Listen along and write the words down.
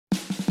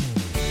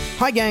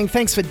Hi gang,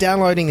 thanks for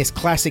downloading this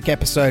classic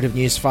episode of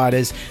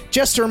Newsfighters.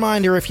 Just a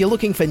reminder, if you're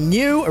looking for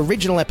new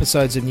original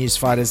episodes of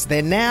Newsfighters,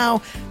 they're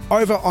now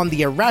over on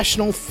the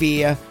Irrational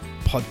Fear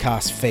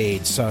podcast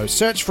feed. So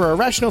search for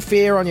Irrational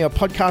Fear on your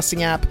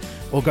podcasting app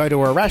or go to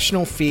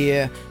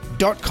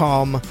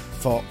irrationalfear.com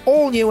for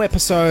all new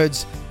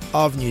episodes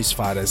of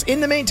Newsfighters.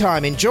 In the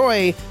meantime,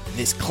 enjoy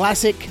this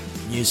classic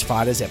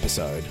Newsfighters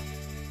episode.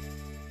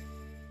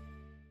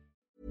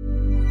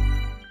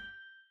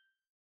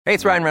 Hey,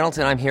 it's Ryan Reynolds,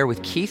 and I'm here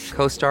with Keith,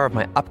 co-star of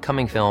my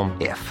upcoming film,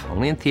 If,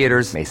 only in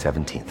theaters May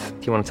 17th.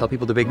 Do you want to tell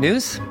people the big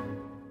news?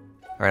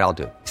 All right, I'll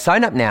do it.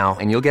 Sign up now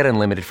and you'll get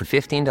unlimited for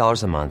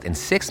 $15 a month and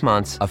 6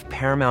 months of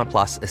Paramount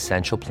Plus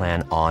Essential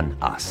Plan on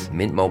us.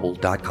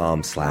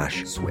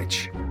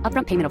 MintMobile.com/switch.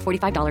 Upfront payment of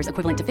 $45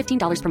 equivalent to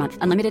 $15 per month.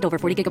 Unlimited over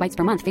 40 gigabytes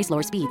per month. Face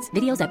lower speeds.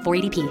 Videos at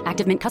 480p.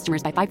 Active Mint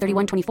customers by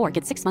 531.24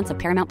 get 6 months of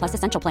Paramount Plus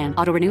Essential Plan.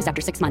 Auto renews after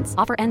 6 months.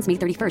 Offer ends May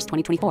 31st,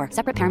 2024.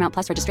 Separate Paramount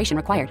Plus registration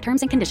required.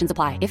 Terms and conditions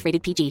apply if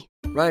rated PG.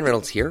 Ryan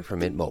Reynolds here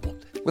from Mint Mobile.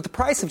 With the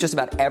price of just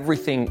about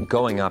everything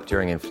going up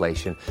during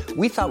inflation,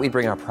 we thought we'd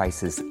bring our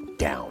prices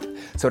down.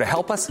 So to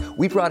help us,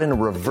 we brought in a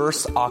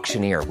reverse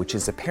auctioneer, which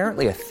is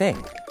apparently a thing.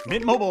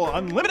 Mint Mobile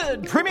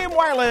Unlimited Premium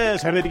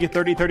Wireless. How to get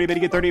 30, 30, how to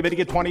get 30, how to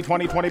get 20,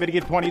 20, 20, how to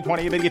get 20,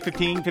 20, how to get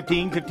 15,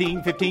 15,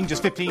 15, 15,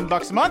 just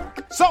 $15 a month?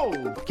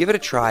 Sold! Give it a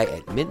try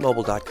at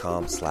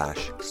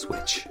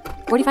mintmobile.com/switch.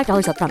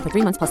 $45 upfront for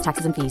 3 months plus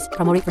taxes and fees.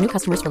 Promo rate for new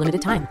customers for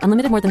limited time.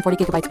 Unlimited more than 40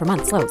 gigabytes per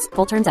month. Slows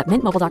full terms at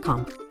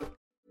mintmobile.com.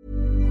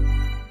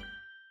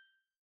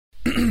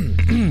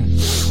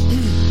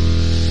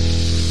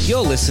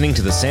 You're listening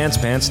to the Sans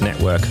Pants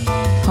Network.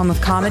 Home of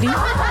comedy,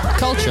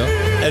 Culture.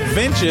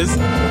 Adventures,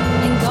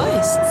 and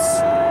ghosts.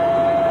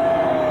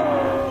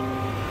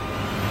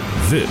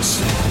 This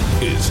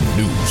is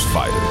News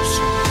Fighters,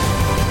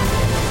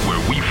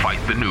 where we fight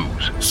the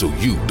news so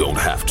you don't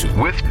have to.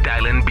 With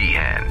Dylan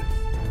Behan.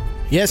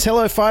 Yes,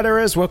 hello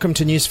Fighterers. Welcome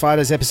to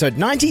Newsfighters episode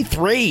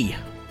 93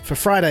 for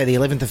Friday the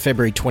 11th of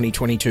February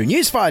 2022.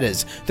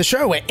 Newsfighters, the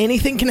show where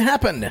anything can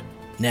happen.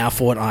 Now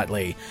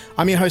fortnightly.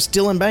 I'm your host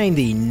Dylan Bain,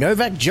 the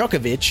Novak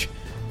Djokovic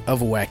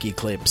of Wacky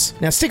Clips.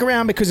 Now stick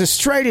around because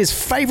Australia's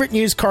favourite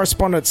news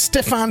correspondent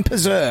Stefan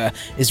Pazur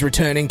is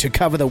returning to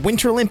cover the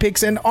Winter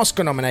Olympics and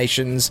Oscar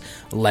nominations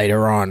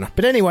later on.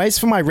 But anyways,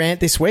 for my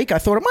rant this week, I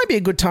thought it might be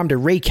a good time to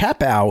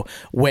recap our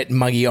wet,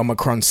 muggy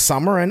Omicron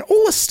summer and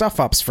all the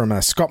stuff-ups from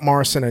Scott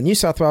Morrison and New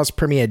South Wales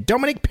Premier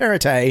Dominic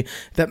Perrottet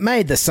that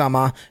made the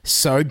summer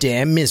so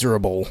damn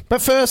miserable.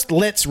 But first,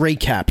 let's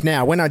recap.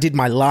 Now, when I did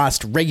my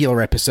last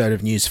regular episode of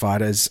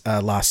Newsfighters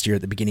last year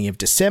at the beginning of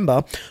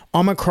December,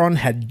 Omicron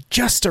had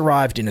just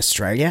arrived in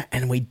Australia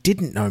and we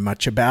didn't know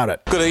much about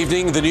it. Good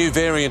evening. The new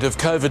variant of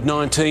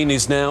COVID-19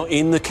 is now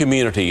in the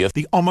community.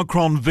 The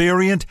Omicron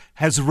variant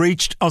has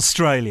reached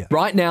Australia.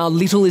 Right now,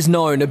 little is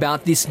known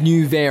about this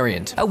new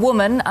variant. A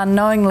woman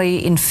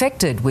unknowingly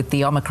infected with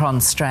the Omicron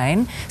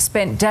strain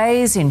spent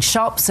days in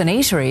shops and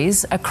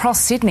eateries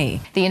across Sydney.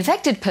 The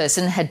infected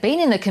person had been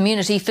in the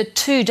community for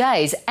 2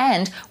 days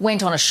and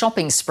went on a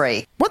shopping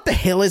spree. What the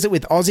hell is it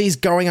with Aussies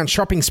going on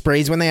shopping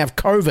sprees when they have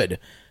COVID?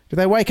 Do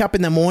they wake up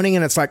in the morning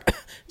and it's like,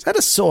 is that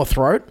a sore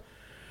throat?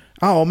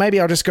 Oh, well, maybe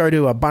I'll just go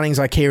to a Bunnings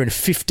IKEA and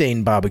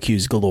 15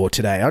 barbecues galore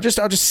today. I'll just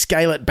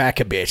scale it back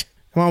a bit.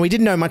 Well, we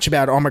didn't know much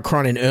about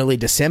Omicron in early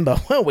December.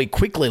 Well, we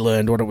quickly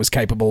learned what it was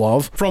capable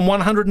of. From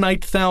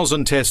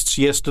 108,000 tests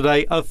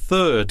yesterday, a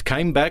third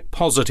came back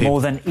positive. More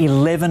than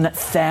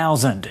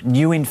 11,000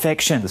 new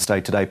infections. The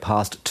state today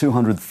passed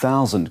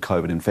 200,000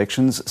 COVID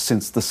infections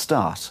since the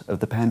start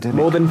of the pandemic.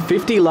 More than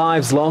 50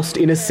 lives lost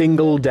in a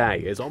single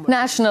day.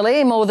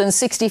 Nationally, more than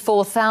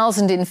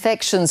 64,000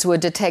 infections were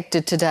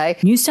detected today.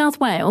 New South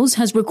Wales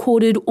has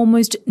recorded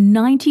almost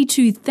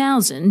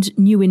 92,000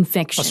 new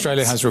infections.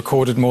 Australia has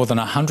recorded more than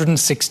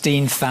 116,000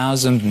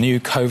 new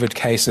COVID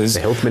cases. The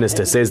Health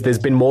Minister says there's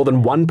been more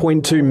than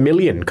 1.2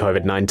 million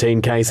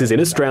COVID-19 cases in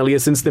Australia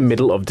since the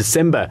middle of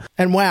December.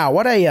 And wow,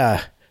 what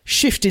a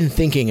shift in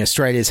thinking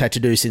Australia's had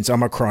to do since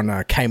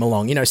Omicron came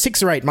along. You know,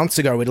 6 or 8 months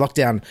ago, we'd locked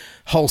down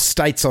whole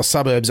states or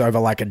suburbs over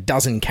like a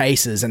dozen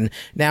cases, and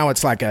now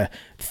it's like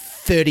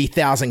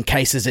 30,000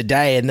 cases a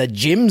day and the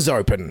gym's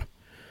open.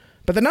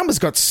 But the numbers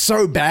got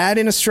so bad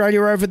in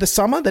Australia over the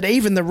summer that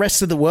even the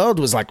rest of the world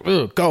was like,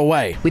 ugh, go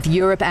away. With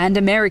Europe and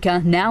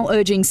America now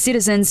urging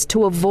citizens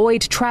to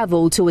avoid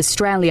travel to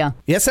Australia.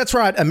 Yes, that's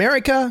right.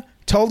 America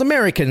told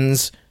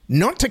Americans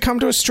not to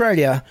come to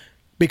Australia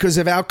because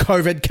of our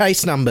COVID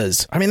case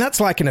numbers. I mean,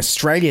 that's like an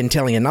Australian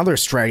telling another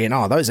Australian,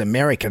 oh, those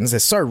Americans, they're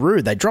so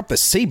rude. They drop the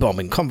C-bomb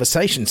in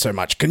conversation so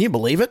much. Can you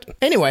believe it?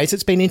 Anyways,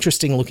 it's been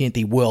interesting looking at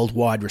the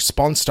worldwide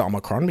response to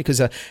Omicron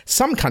because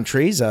some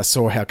countries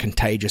saw how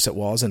contagious it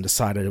was and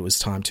decided it was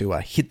time to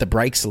hit the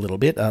brakes a little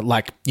bit,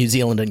 like New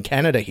Zealand and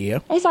Canada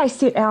here. As I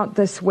set out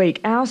this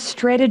week, our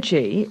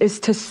strategy is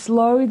to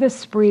slow the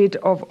spread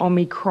of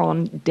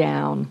Omicron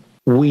down.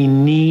 We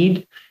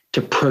need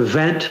to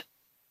prevent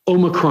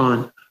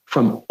Omicron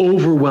from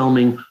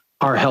overwhelming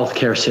our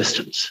healthcare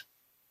systems.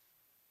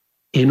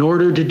 In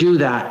order to do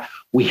that,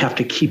 we have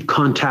to keep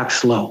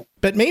contacts low.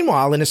 But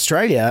meanwhile, in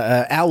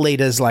Australia, our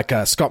leaders like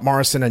Scott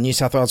Morrison and New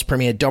South Wales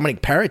Premier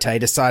Dominic Perrottet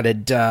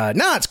decided,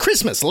 it's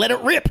Christmas, let it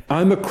rip.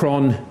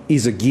 Omicron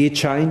is a gear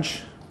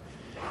change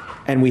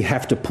and we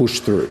have to push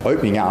through.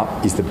 Opening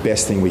up is the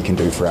best thing we can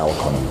do for our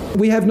economy.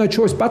 We have no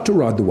choice but to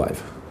ride the wave.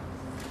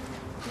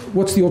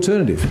 What's the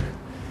alternative?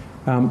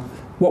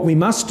 What we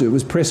must do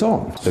is press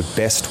on. The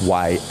best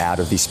way out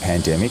of this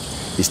pandemic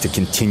is to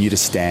continue to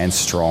stand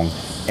strong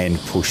and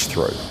push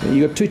through.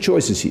 You've got two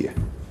choices here.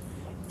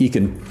 You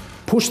can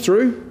push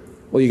through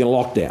or you can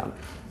lock down.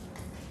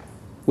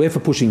 We're for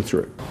pushing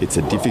through. It's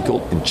a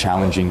difficult and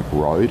challenging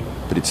road,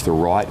 but it's the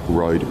right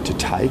road to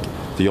take.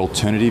 The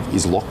alternative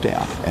is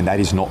lockdown, and that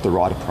is not the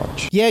right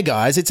approach. Yeah,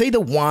 guys, it's either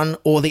one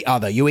or the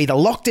other. You either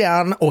lock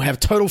down or have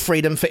total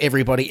freedom for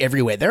everybody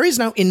everywhere. There is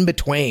no in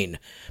between.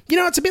 You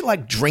know, it's a bit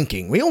like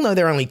drinking. We all know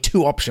there are only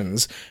two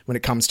options when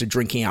it comes to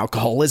drinking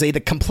alcohol. There's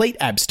either complete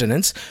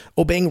abstinence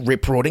or being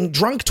rip-roaring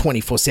drunk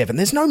 24/7.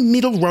 There's no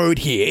middle road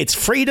here. It's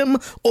freedom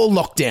or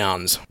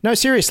lockdowns. No,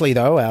 seriously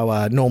though,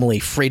 our normally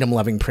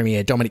freedom-loving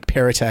Premier Dominic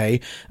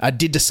Perrottet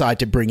did decide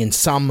to bring in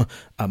some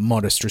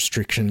modest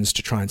restrictions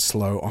to try and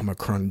slow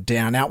Omicron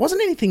down. Now, it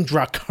wasn't anything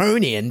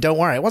draconian, don't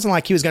worry. It wasn't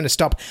like he was going to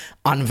stop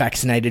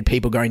unvaccinated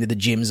people going to the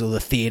gyms or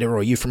the theatre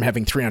or you from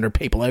having 300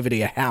 people over to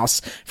your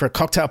house for a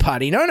cocktail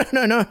party. No.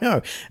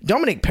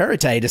 Dominic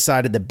Perrottet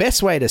decided the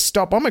best way to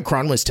stop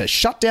Omicron was to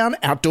shut down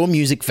outdoor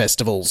music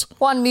festivals.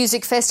 One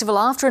music festival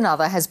after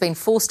another has been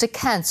forced to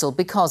cancel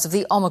because of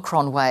the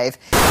Omicron wave.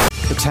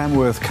 The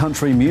Tamworth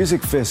Country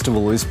Music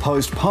Festival is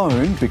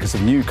postponed because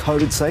of new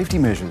COVID safety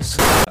measures.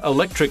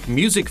 Electric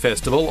Music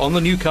Festival on the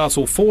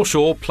Newcastle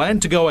foreshore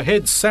planned to go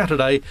ahead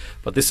Saturday,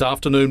 but this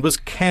afternoon was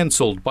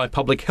cancelled by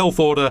public health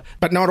order.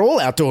 But not all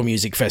outdoor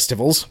music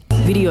festivals.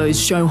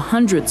 Videos show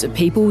hundreds of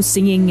people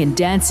singing and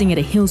dancing at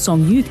a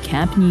Hillsong youth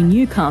camp near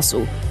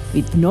Newcastle,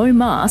 with no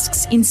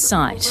masks in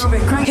sight.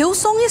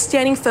 Hillsong is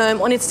standing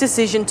firm on its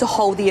decision to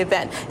hold the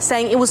event,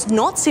 saying it was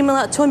not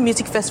similar to a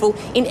music festival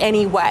in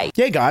any way.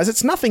 Yeah, guys,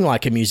 it's nothing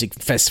like a music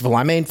festival.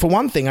 I mean, for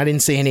one thing, I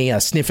didn't see any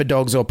sniffer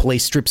dogs or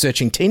police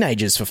strip-searching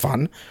teenagers for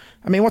fun.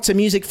 I mean, what's a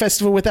music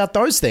festival without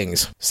those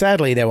things?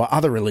 Sadly, there were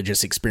other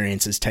religious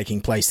experiences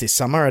taking place this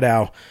summer at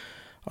our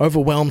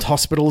overwhelmed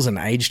hospitals and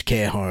aged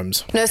care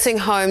homes. Nursing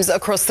homes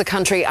across the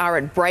country are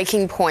at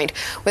breaking point,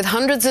 with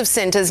hundreds of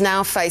centres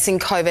now facing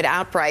COVID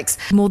outbreaks.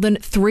 More than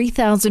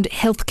 3,000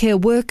 healthcare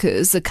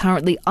workers are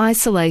currently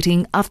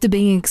isolating after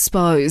being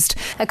exposed.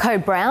 A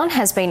code brown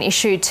has been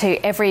issued to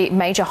every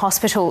major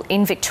hospital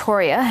in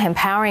Victoria,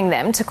 empowering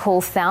them to call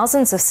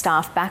thousands of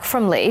staff back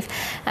from leave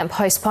and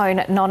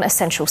postpone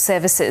non-essential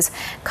services.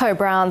 Code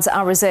browns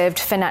are reserved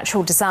for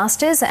natural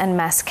disasters and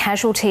mass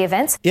casualty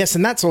events. Yes,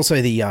 and that's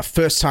also the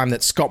first time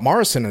that Scott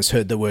Morrison has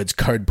heard the words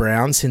code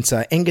brown since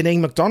Engadine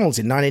McDonald's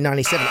in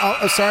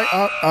 1997. Sorry.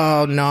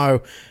 Oh,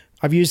 no.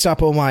 I've used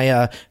up all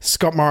my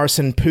Scott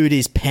Morrison pooed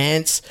his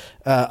pants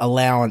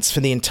allowance for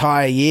the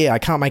entire year. I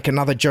can't make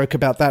another joke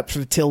about that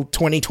till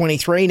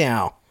 2023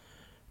 now.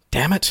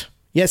 Damn it.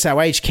 Yes,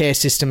 our aged care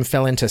system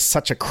fell into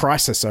such a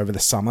crisis over the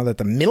summer that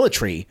the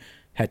military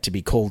had to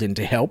be called in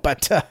to help,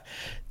 but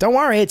don't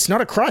worry, it's not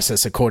a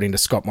crisis, according to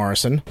Scott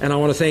Morrison. And I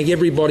want to thank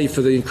everybody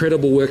for the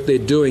incredible work they're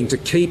doing to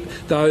keep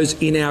those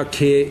in our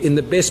care in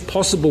the best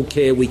possible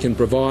care we can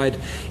provide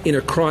in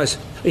a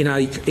crisis, in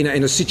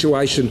a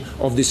situation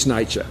of this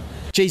nature.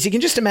 Geez, you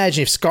can just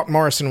imagine if Scott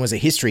Morrison was a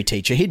history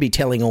teacher, he'd be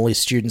telling all his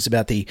students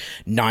about the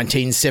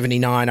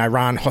 1979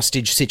 Iran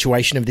hostage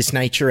situation of this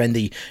nature and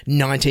the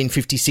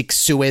 1956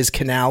 Suez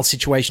Canal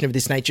situation of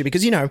this nature,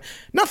 because, you know,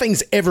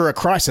 nothing's ever a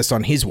crisis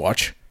on his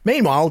watch.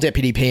 Meanwhile,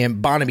 Deputy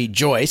PM Barnaby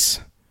Joyce,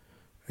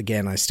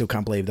 again, I still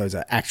can't believe those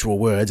are actual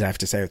words, I have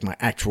to say with my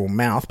actual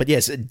mouth, but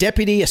yes,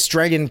 Deputy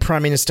Australian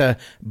Prime Minister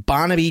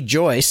Barnaby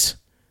Joyce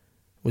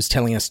was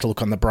telling us to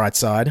look on the bright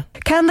side.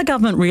 Can the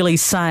government really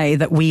say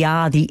that we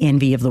are the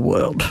envy of the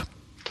world?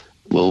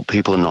 Well,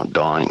 people are not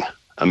dying.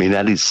 I mean,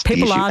 that is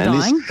people the issue. Are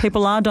dying.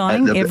 People are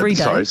dying every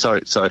day.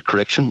 Sorry,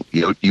 correction.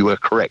 You were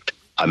correct.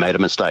 I made a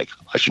mistake.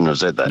 I shouldn't have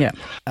said that.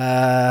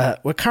 Yeah.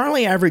 We're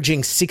currently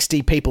averaging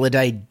 60 people a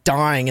day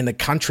dying in the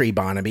country,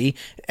 Barnaby,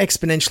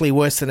 exponentially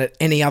worse than at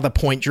any other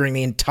point during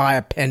the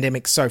entire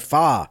pandemic so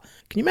far.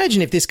 Can you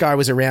imagine if this guy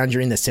was around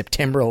during the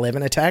September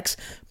 11 attacks?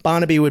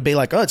 Barnaby would be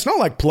like, oh, it's not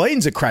like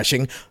planes are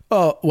crashing.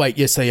 Oh, wait,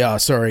 yes, they are.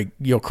 Sorry,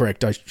 you're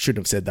correct. I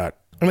shouldn't have said that.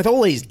 And with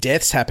all these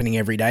deaths happening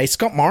every day,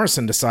 Scott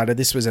Morrison decided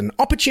this was an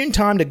opportune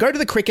time to go to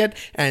the cricket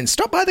and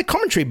stop by the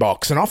commentary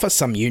box and offer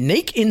some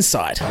unique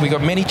insight. We've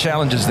got many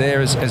challenges there,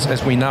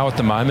 as we know at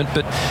the moment,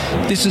 but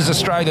this is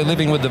Australia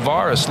living with the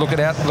virus. Look at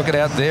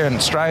out there, and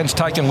Australians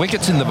taking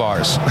wickets in the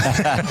virus.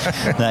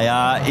 They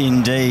are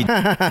indeed.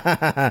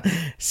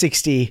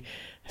 60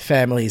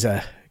 families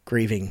are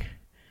grieving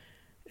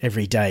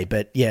every day,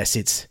 but yes,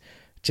 it's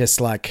just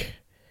like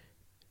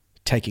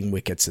taking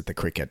wickets at the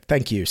cricket.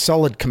 Thank you.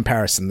 Solid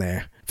comparison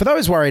there. For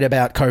those worried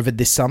about COVID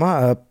this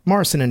summer,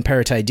 Morrison and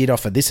Perrottet did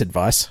offer this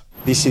advice.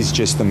 This is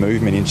just the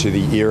movement into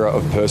the era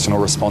of personal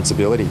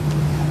responsibility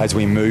as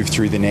we move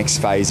through the next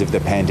phase of the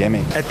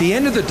pandemic. At the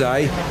end of the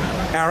day,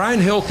 Our own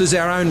health is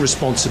our own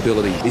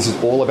responsibility. This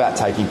is all about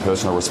taking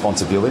personal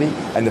responsibility,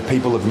 and the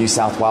people of New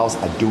South Wales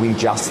are doing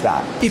just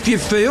that. If you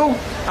feel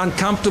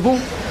uncomfortable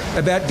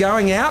about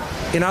going out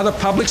in other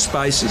public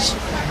spaces,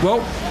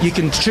 well, you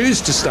can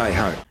choose to stay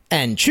home.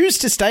 And choose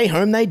to stay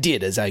home they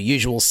did, as our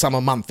usual summer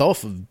month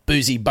off of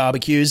boozy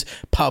barbecues,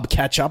 pub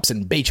catch-ups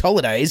and beach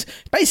holidays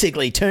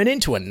basically turned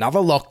into another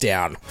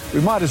lockdown.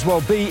 We might as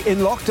well be in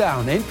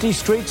lockdown. Empty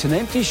streets and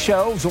empty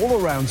shelves all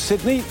around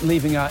Sydney,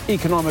 leaving our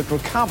economic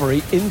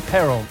recovery in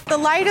peril. The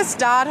latest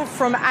data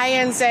from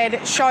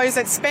ANZ shows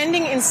that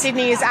spending in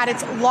Sydney is at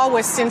its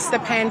lowest since the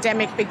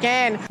pandemic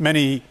began.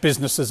 Many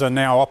businesses are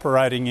now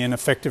operating in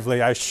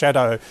effectively a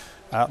shadow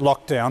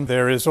lockdown.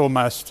 There is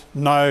almost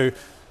no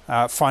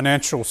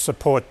financial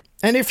support.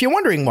 And if you're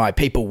wondering why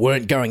people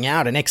weren't going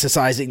out and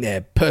exercising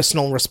their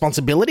personal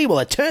responsibility, well,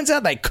 it turns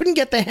out they couldn't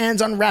get their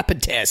hands on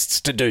rapid tests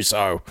to do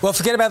so. Well,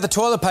 forget about the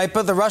toilet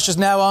paper. The rush is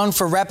now on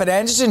for rapid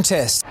antigen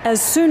tests.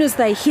 As soon as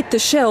they hit the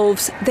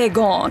shelves, they're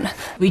gone.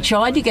 We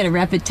tried to get a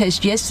rapid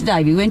test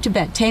yesterday. We went to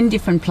about 10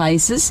 different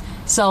places,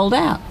 sold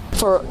out.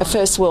 For a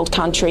first world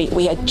country,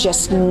 we had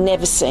just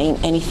never seen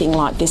anything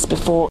like this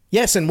before.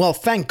 Yes, and well,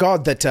 thank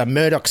God that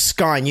Murdoch's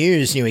Sky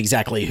News knew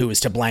exactly who was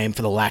to blame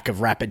for the lack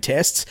of rapid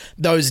tests.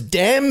 Those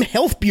damn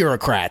health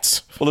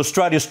bureaucrats. Well,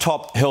 Australia's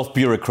top health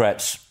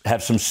bureaucrats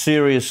have some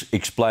serious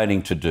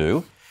explaining to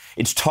do.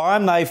 It's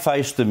time they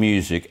face the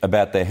music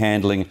about their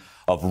handling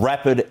of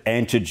rapid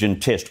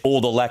antigen test, or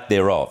the lack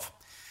thereof.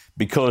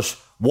 Because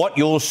what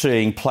you're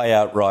seeing play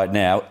out right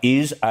now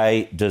is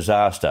a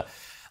disaster.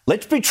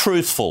 Let's be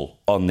truthful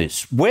on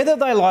this. Whether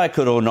they like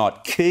it or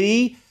not,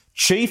 key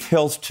chief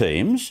health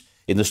teams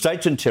in the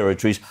states and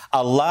territories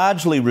are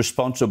largely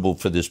responsible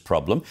for this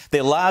problem.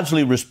 They're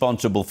largely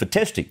responsible for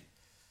testing.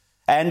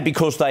 And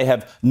because they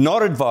have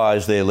not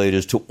advised their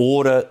leaders to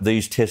order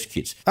these test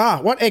kits.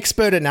 What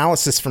expert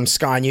analysis from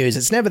Sky News.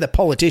 It's never the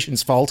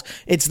politicians' fault.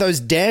 It's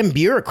those damn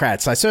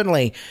bureaucrats. I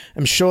certainly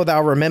am sure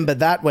they'll remember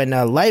that when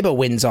Labor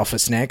wins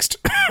office next.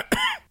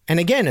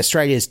 And again,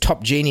 Australia's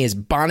top genius,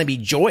 Barnaby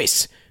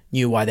Joyce,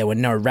 knew why there were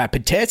no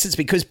rapid tests. It's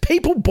because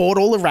people bought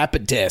all the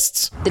rapid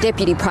tests. The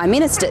Deputy Prime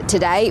Minister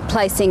today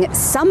placing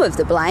some of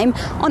the blame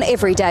on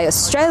everyday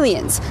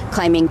Australians,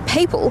 claiming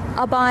people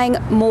are buying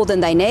more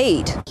than they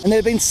need. And there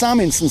have been some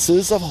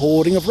instances of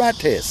hoarding of rat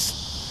tests.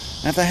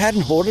 And if they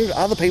hadn't hoarded,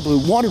 other people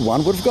who wanted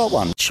one would have got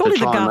one. Surely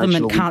the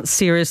government can't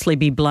seriously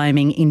be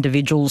blaming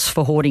individuals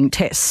for hoarding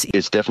tests.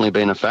 It's definitely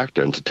been a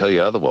factor, and to tell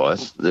you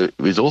otherwise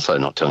is also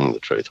not telling the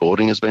truth.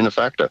 Hoarding has been a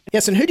factor.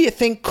 Yes, and who do you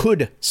think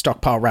could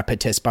stockpile rapid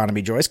tests,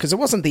 Barnaby Joyce? Because it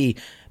wasn't the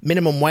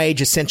minimum wage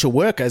essential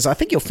workers. I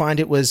think you'll find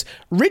it was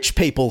rich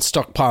people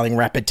stockpiling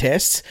rapid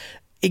tests,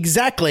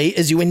 exactly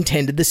as you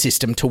intended the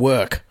system to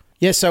work.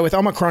 Yes, so with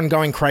Omicron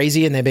going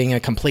crazy and there being a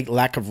complete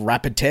lack of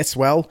rapid tests,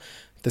 well,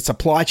 the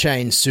supply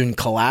chain soon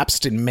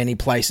collapsed in many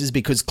places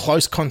because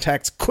close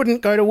contacts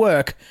couldn't go to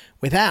work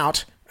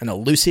without an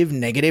elusive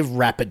negative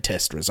rapid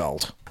test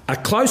result. A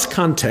close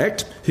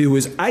contact who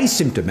is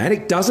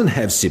asymptomatic, doesn't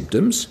have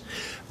symptoms,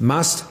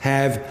 must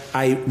have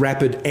a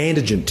rapid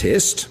antigen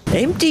test.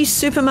 Empty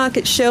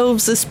supermarket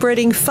shelves are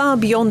spreading far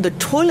beyond the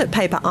toilet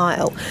paper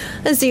aisle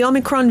as the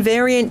Omicron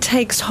variant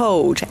takes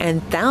hold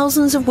and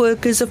thousands of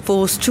workers are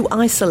forced to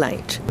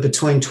isolate.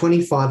 Between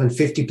 25 and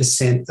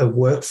 50% of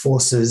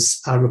workforces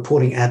are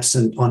reporting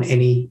absent on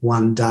any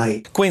one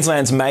day.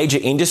 Queensland's major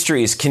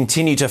industries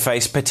continue to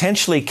face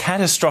potentially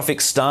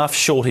catastrophic staff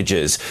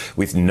shortages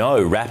with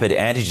no rapid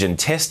antigen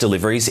test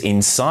deliveries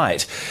in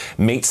sight.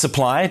 Meat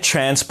supply,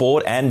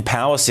 transport and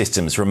power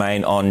systems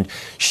remain on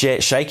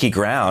shaky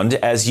ground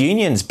as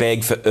unions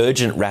beg for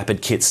urgent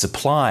rapid kit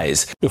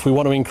supplies. If we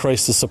want to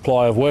increase the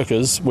supply of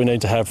workers, we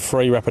need to have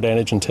free rapid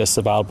antigen tests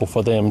available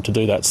for them to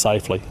do that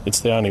safely.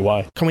 It's the only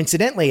way.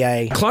 Coincidentally,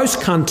 a close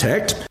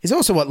contact is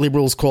also what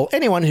Liberals call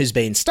anyone who's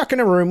been stuck in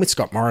a room with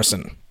Scott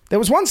Morrison. There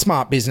was one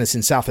smart business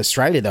in South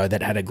Australia, though,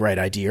 that had a great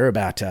idea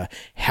about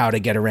how to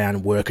get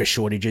around worker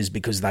shortages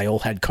because they all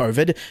had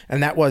COVID,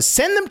 and that was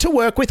send them to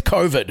work with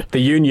COVID.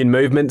 The union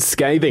movement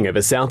scathing of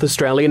a South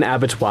Australian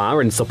abattoir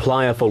and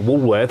supplier for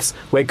Woolworths,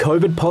 where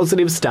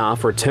COVID-positive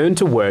staff returned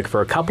to work for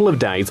a couple of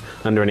days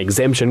under an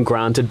exemption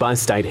granted by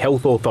state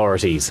health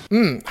authorities.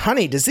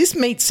 Honey, does this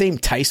meat seem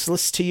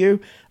tasteless to you?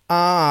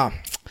 I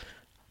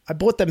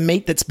bought the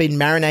meat that's been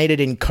marinated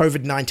in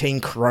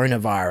COVID-19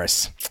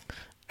 coronavirus.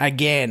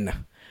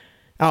 Again.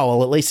 Oh,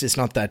 well, at least it's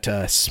not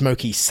that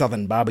smoky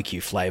southern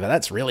barbecue flavour.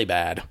 That's really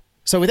bad.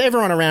 So with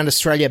everyone around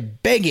Australia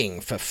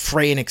begging for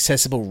free and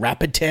accessible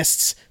rapid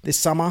tests this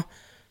summer,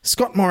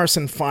 Scott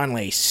Morrison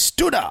finally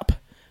stood up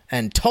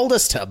and told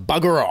us to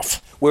bugger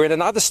off. We're at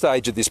another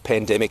stage of this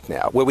pandemic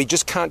now where we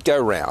just can't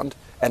go around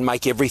and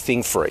make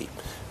everything free.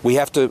 We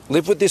have to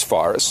live with this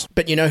virus.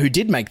 But you know who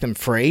did make them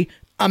free?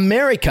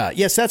 America.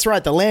 Yes, that's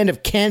right. The land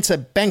of cancer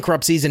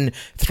bankruptcies and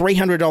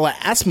 $300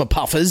 asthma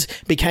puffers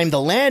became the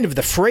land of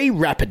the free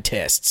rapid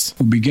tests.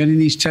 We'll be getting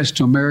these tests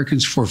to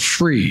Americans for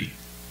free.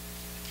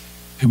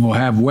 And we'll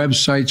have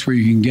websites where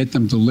you can get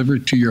them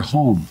delivered to your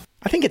home.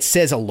 I think it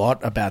says a lot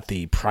about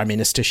the Prime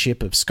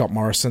Ministership of Scott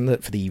Morrison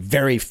that for the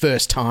very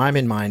first time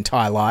in my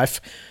entire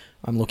life,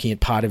 I'm looking at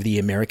part of the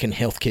American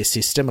healthcare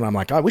system and I'm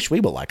like, I wish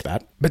we were like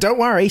that. But don't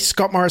worry,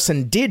 Scott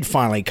Morrison did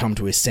finally come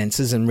to his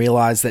senses and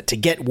realise that to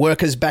get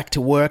workers back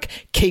to work,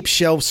 keep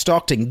shelves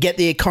stocked and get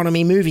the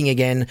economy moving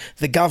again,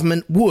 the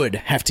government would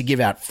have to give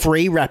out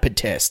free rapid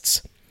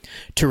tests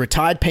to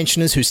retired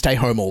pensioners who stay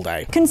home all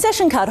day.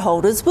 Concession card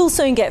holders will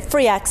soon get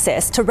free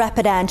access to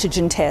rapid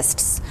antigen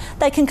tests.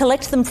 They can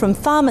collect them from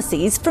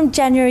pharmacies from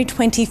January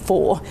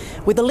 24,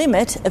 with a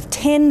limit of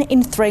 10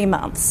 in 3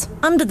 months.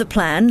 Under the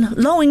plan,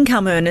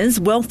 low-income earners,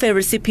 welfare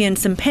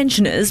recipients and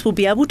pensioners will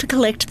be able to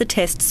collect the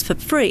tests for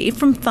free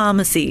from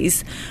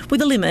pharmacies,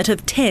 with a limit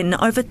of 10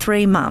 over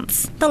 3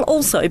 months. They'll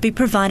also be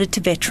provided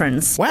to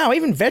veterans. Wow,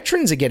 even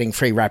veterans are getting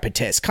free rapid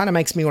tests. Kind of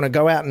makes me want to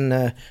go out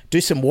and do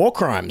some war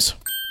crimes.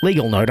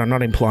 Legal note, I'm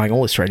not implying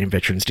all Australian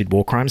veterans did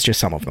war crimes,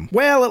 just some of them.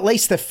 Well, at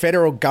least the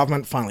federal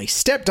government finally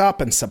stepped up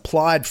and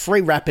supplied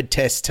free rapid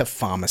tests to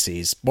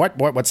pharmacies.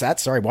 What's that?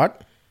 Sorry,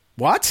 what?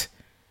 What?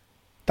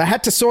 They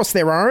had to source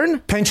their own?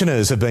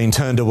 Pensioners have been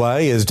turned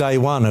away as day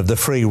one of the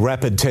free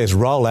rapid test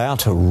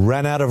rollout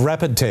ran out of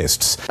rapid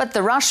tests. But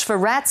the rush for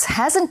rats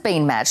hasn't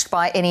been matched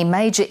by any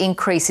major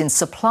increase in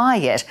supply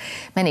yet.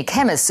 Many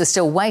chemists are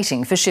still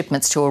waiting for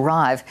shipments to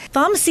arrive.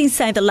 Pharmacies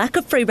say the lack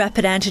of free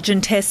rapid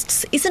antigen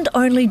tests isn't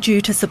only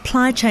due to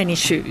supply chain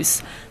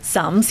issues.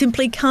 Some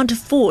simply can't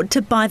afford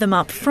to buy them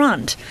up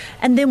front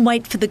and then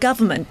wait for the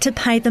government to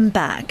pay them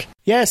back.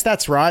 Yes,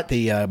 that's right.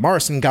 The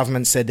Morrison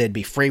government said there'd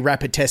be free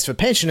rapid tests for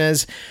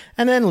pensioners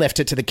and then left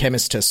it to the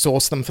chemists to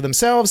source them for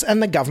themselves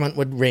and the government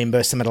would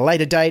reimburse them at a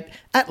later date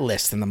at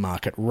less than the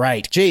market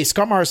rate. Gee,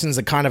 Scott Morrison's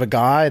the kind of a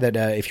guy that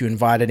if you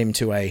invited him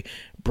to a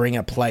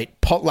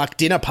bring-a-plate potluck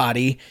dinner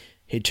party,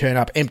 he'd turn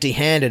up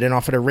empty-handed and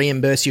offer to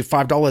reimburse you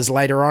 $5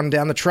 later on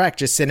down the track.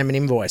 Just send him an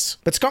invoice.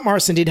 But Scott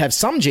Morrison did have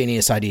some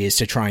genius ideas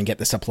to try and get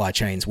the supply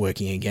chains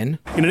working again.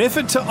 In an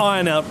effort to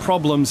iron out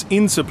problems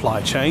in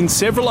supply chains,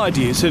 several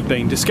ideas have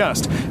been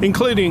discussed,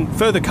 including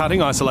further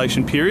cutting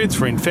isolation periods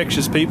for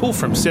infectious people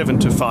from 7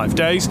 to 5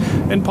 days,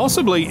 and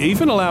possibly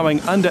even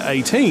allowing under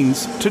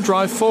 18s to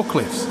drive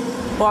forklifts.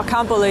 Well, I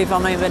can't believe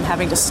I'm even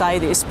having to say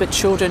this, but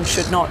children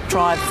should not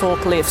drive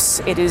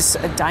forklifts. It is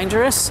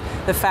dangerous.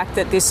 The fact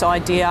that this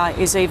idea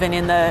is even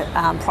in the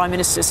Prime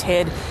Minister's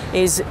head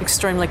is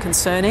extremely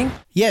concerning.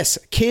 Yes,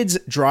 kids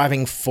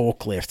driving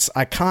forklifts.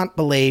 I can't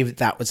believe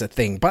that was a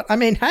thing. But, I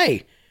mean,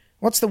 hey,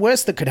 what's the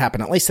worst that could happen?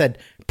 At least they'd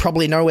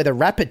probably know where the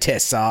rapid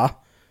tests are,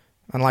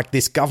 unlike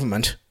this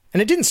government.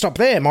 And it didn't stop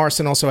there.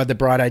 Morrison also had the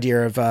bright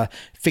idea of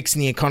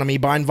fixing the economy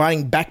by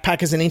inviting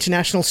backpackers and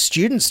international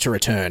students to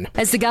return.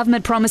 As the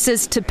government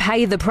promises to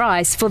pay the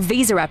price for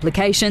visa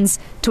applications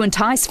to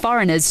entice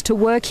foreigners to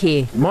work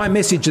here. My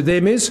message to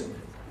them is,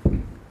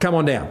 come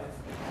on down.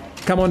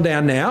 Come on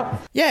down now.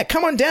 Yeah,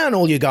 come on down,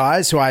 all you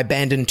guys who I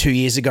abandoned 2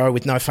 years ago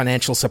with no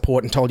financial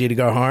support and told you to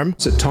go home.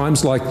 At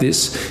times like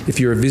this,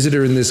 if you're a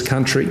visitor in this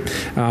country,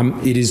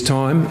 it is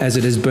time, as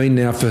it has been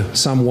now for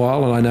some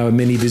while, and I know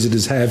many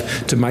visitors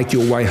have, to make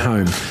your way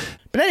home.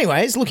 But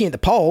anyways, looking at the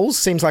polls,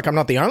 seems like I'm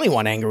not the only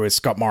one angry with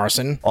Scott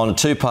Morrison. On a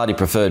two-party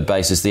preferred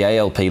basis, the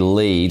ALP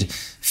lead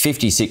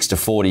 56 to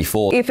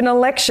 44. If an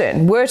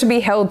election were to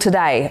be held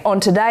today, on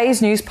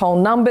today's news poll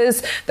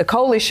numbers, the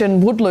coalition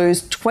would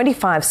lose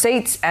 25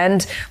 seats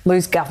and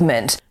lose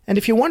government. And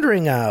if you're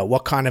wondering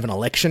what kind of an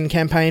election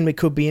campaign we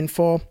could be in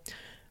for,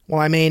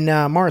 well, I mean,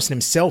 Morrison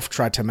himself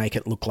tried to make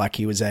it look like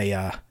he was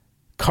a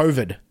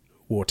COVID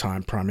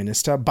wartime Prime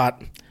Minister,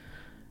 but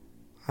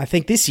I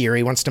think this year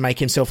he wants to make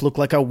himself look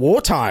like a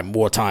wartime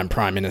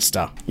Prime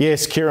Minister.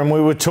 Yes, Kieran,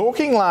 we were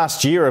talking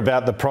last year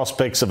about the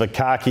prospects of a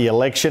khaki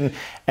election,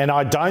 and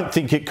I don't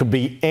think it could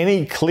be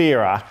any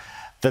clearer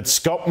that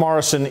Scott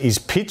Morrison is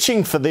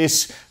pitching for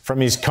this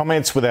from his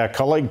comments with our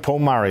colleague Paul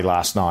Murray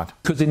last night.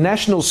 Because in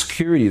national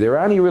security, there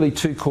are only really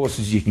two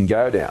courses you can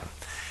go down.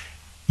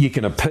 You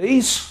can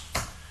appease,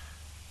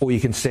 or you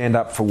can stand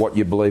up for what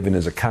you believe in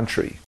as a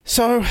country.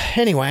 So,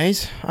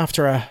 anyways,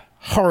 after a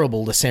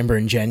horrible December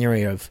and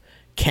January of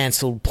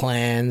cancelled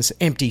plans,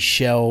 empty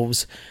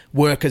shelves,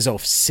 workers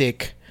off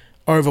sick,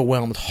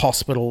 overwhelmed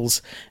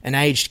hospitals, an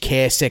aged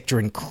care sector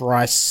in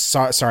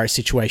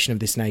situation of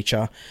this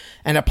nature,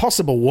 and a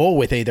possible war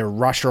with either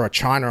Russia or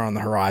China on the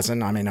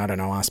horizon. I mean, I don't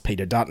know, ask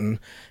Peter Dutton.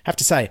 I have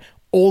to say,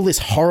 all this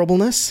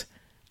horribleness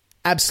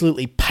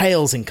absolutely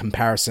pales in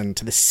comparison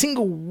to the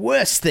single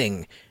worst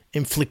thing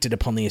inflicted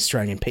upon the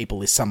Australian people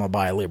this summer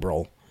by a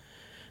Liberal.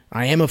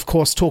 I am, of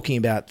course, talking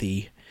about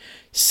the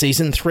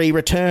Season 3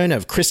 return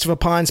of Christopher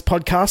Pine's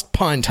podcast,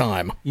 Pine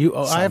Time.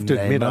 I have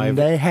to admit,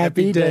 Monday,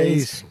 happy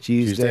days.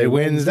 Tuesday,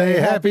 Wednesday,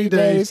 happy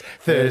days.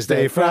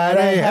 Thursday,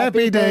 Friday,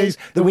 happy days.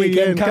 The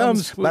weekend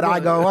comes, but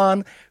I go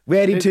on,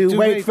 ready to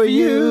wait for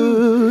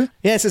you.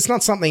 Yes, it's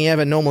not something you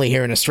ever normally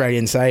hear an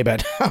Australian say,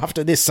 but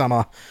after this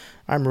summer,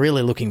 I'm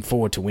really looking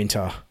forward to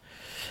winter.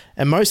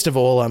 And most of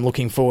all, I'm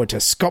looking forward to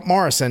Scott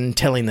Morrison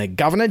telling the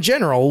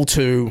Governor-General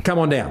to come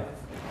on down.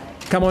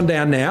 Come on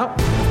down now.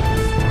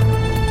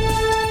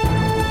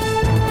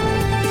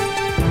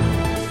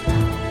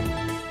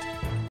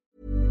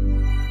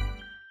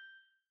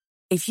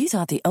 If you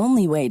thought the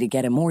only way to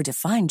get a more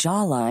defined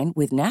jawline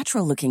with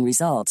natural-looking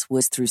results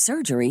was through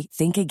surgery,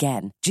 think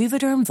again.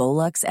 Juvederm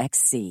Volux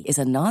XC is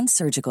a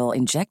non-surgical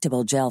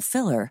injectable gel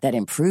filler that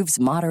improves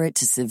moderate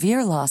to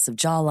severe loss of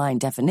jawline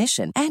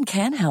definition and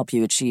can help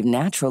you achieve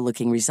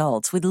natural-looking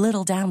results with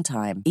little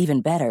downtime.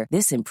 Even better,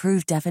 this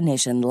improved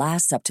definition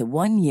lasts up to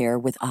 1 year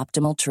with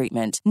optimal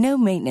treatment. No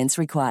maintenance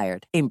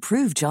required.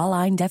 Improve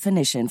jawline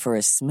definition for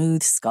a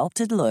smooth,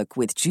 sculpted look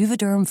with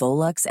Juvederm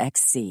Volux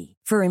XC.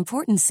 For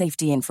important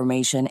safety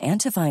information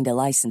and to find a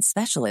licensed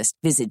specialist,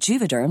 visit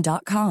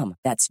Juvederm.com.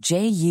 That's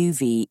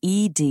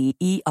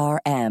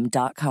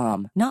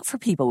Juvederm.com. Not for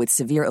people with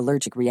severe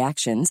allergic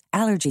reactions,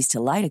 allergies to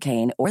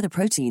lidocaine, or the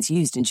proteins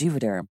used in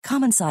Juvederm.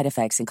 Common side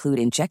effects include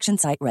injection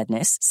site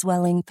redness,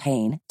 swelling,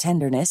 pain,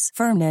 tenderness,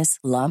 firmness,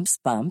 lumps,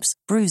 bumps,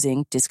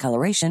 bruising,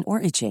 discoloration, or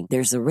itching.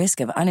 There's a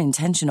risk of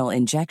unintentional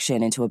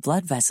injection into a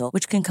blood vessel,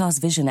 which can cause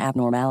vision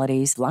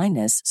abnormalities,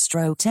 blindness,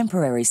 stroke,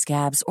 temporary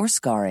scabs, or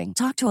scarring.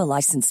 Talk to a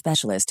licensed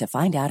specialist to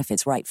find out if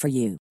it's right for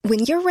you. When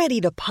you're ready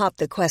to pop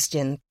the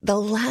question, the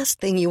last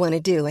thing you want to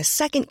do is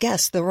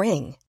second-guess the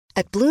ring.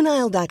 At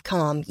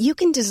BlueNile.com, you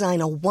can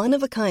design a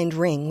one-of-a-kind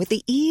ring with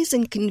the ease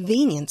and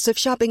convenience of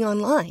shopping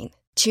online.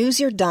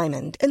 Choose your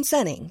diamond and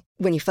setting.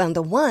 When you find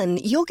the one,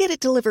 you'll get it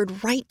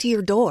delivered right to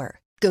your door.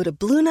 Go to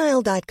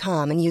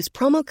BlueNile.com and use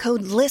promo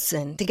code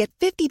LISTEN to get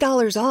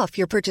 $50 off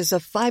your purchase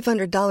of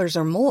 $500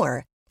 or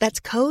more. That's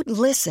code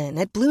LISTEN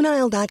at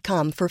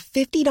BlueNile.com for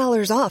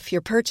 $50 off your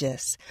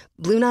purchase.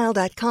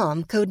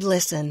 BlueNile.com, code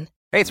LISTEN.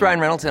 Hey, it's Ryan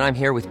Reynolds, and I'm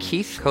here with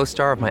Keith,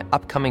 co-star of my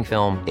upcoming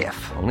film,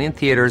 If, only in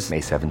theaters May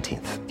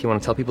 17th. Do you want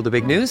to tell people the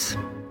big news?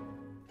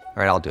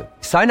 All right, I'll do it.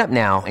 Sign up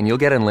now and you'll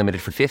get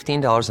unlimited for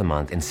 $15 a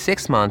month and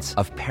 6 months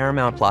of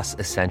Paramount Plus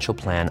Essential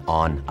Plan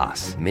on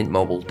us.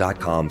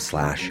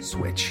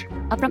 MintMobile.com/switch.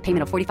 Upfront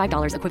payment of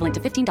 $45 equivalent to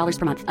 $15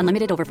 per month.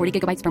 Unlimited over 40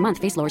 gigabytes per month.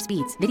 Face lower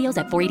speeds. Videos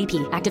at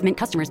 480p. Active Mint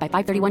customers by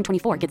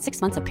 531.24 get 6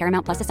 months of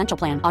Paramount Plus Essential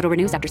Plan. Auto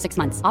renews after 6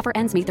 months. Offer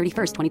ends May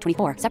 31st,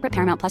 2024. Separate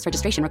Paramount Plus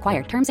registration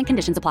required. Terms and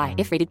conditions apply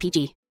if rated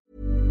PG.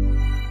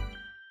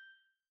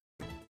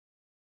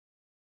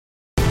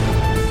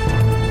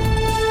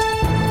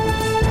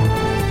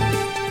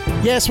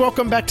 Yes,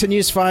 welcome back to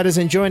Newsfighters,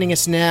 and joining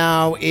us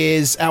now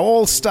is our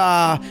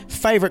all-star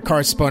favourite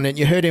correspondent.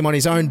 You heard him on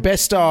his own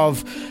best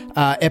of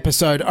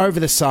episode over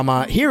the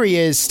summer. Here he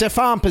is,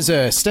 Stefan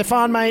Pazur.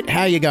 Stefan, mate,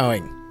 how you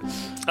going?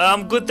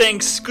 Good,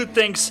 thanks.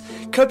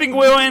 Coping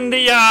well in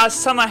the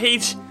summer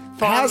heat.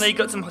 Finally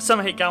got some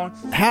summer heat going.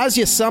 How's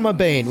your summer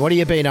been? What have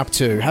you been up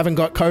to? Haven't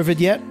got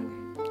COVID yet?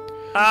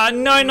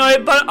 No,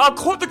 but I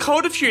caught the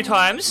cold a few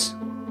times.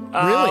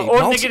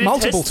 Really?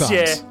 Multiple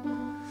tests, times?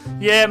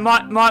 Yeah,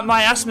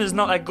 my asthma is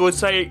not that good,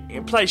 so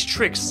it plays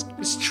tricks.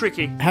 It's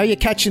tricky. How are you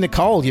catching the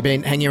cold? You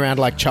been hanging around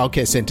like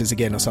childcare centres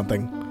again or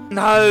something?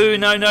 No.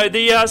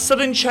 The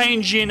sudden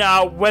change in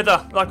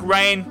weather, like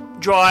rain,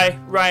 dry,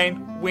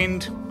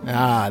 wind.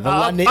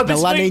 The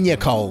La Nina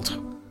cold.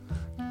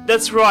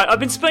 That's right.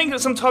 I've been spending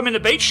some time in the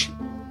beach.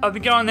 I've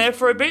been going there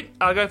for a bit.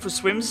 I go for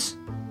swims.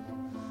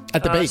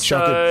 At the beach?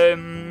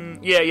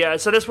 Yeah,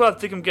 so that's where I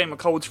think I'm getting my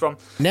colds from.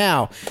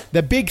 Now,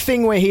 the big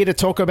thing we're here to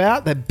talk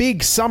about, the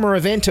big summer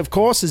event, of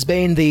course, has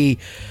been the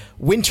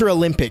Winter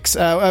Olympics.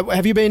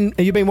 Have you been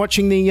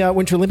watching the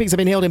Winter Olympics? They've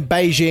been held in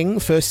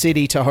Beijing, first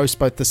city to host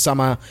both the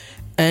Summer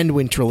and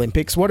Winter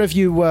Olympics. What have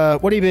you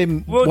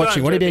been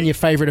watching? What have been your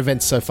favourite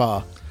events so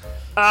far?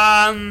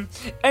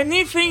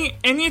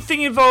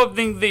 Anything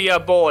involving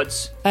the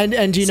boards.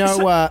 And do you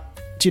know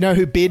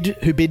who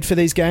bid for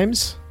these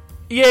games?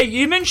 Yeah,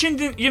 you mentioned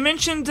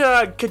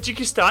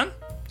Kazakhstan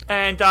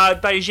and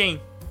Beijing.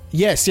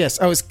 Yes.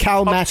 Oh, it was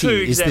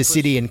Almaty is the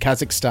city in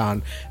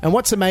Kazakhstan. And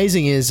what's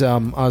amazing is I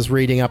was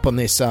reading up on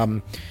this.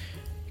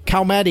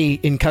 Almaty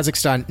in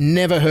Kazakhstan,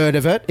 never heard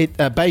of it.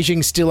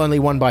 Beijing still only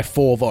won by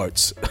 4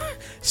 votes.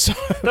 So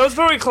that was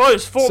very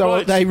close. 4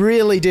 votes. They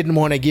really didn't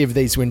want to give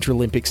these Winter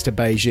Olympics to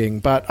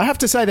Beijing, but I have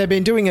to say they've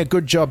been doing a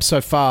good job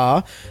so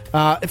far.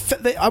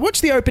 I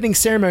watched the opening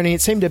ceremony.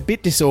 It seemed a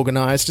bit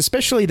disorganised,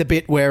 especially the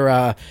bit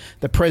where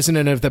the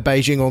president of the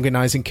Beijing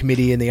Organising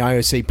Committee and the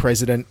IOC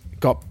president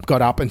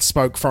got up and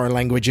spoke foreign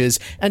languages,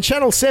 and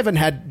Channel 7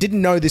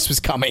 didn't know this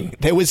was coming.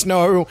 They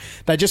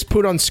just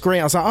put on screen.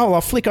 I was like, I'll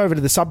flick over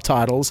to the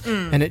subtitles,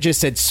 and it just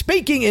said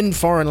speaking in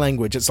foreign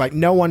language. It's like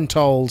no one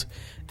told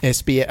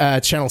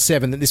Channel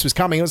 7 that this was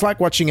coming. It was like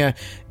watching a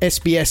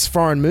SBS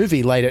foreign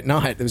movie late at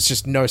night. There was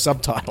just no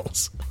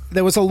subtitles.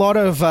 There was a lot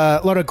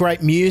of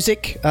great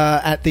music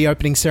at the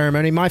opening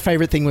ceremony. My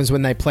favourite thing was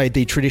when they played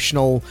the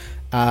traditional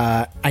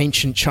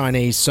ancient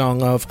Chinese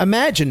song of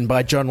Imagine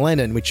by John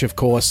Lennon, which of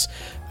course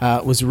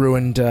was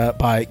ruined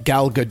by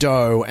Gal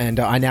Gadot, and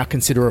I now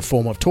consider a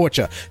form of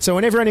torture. So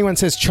whenever anyone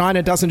says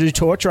China doesn't do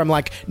torture, I'm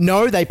like,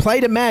 no, they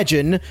played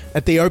Imagine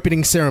at the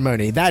opening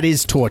ceremony. That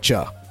is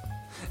torture.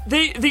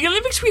 The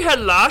Olympics we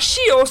had last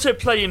year also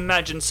played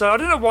Imagine, so I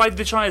don't know why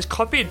the Chinese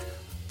copied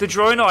the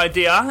drone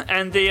idea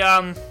and the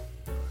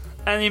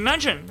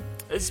Imagine.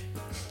 It's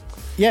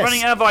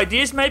running out of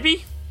ideas,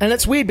 maybe? And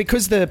it's weird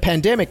because the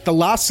pandemic, the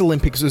last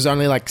Olympics was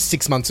only like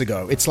 6 months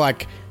ago. It's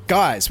like,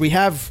 guys, we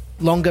have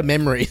longer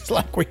memories.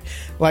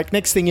 Like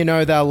next thing you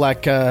know, they'll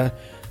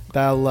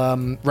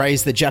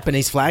raise the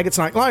Japanese flag. It's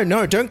like, oh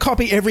no, don't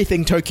copy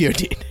everything Tokyo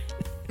did.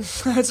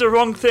 It's the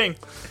wrong thing.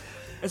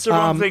 It's the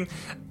wrong thing.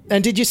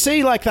 And did you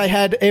see, like, they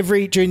had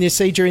during the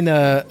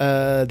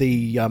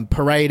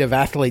parade of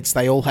athletes,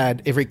 they all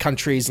had, every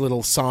country's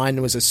little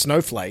sign was a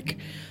snowflake.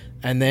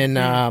 And then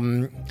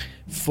after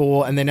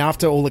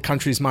all the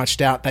countries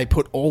marched out, they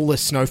put all the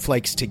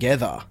snowflakes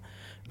together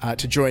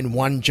to join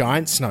one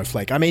giant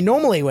snowflake. I mean,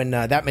 normally when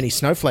that many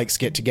snowflakes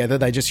get together,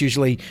 they just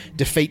usually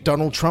defeat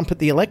Donald Trump at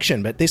the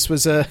election. But this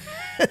was an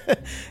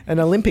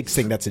Olympics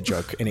thing. That's a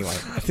joke, anyway.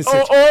 It's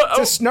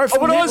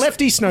a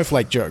lefty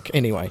snowflake joke,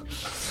 anyway.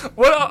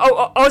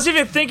 Well, I was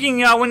even thinking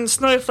when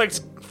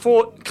snowflakes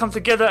come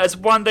together as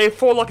one, they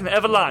fall like an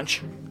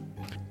avalanche.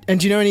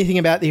 And do you know anything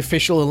about the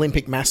official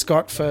Olympic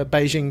mascot for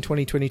Beijing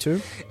 2022?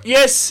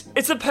 Yes,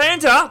 it's a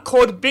panda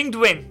called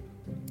Bingduin.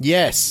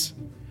 Yes.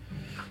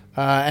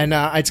 And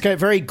it's got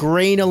very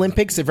green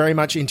Olympics. They're very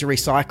much into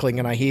recycling.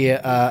 And I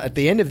hear at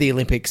the end of the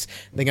Olympics,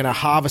 they're going to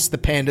harvest the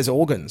panda's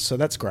organs. So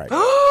that's great.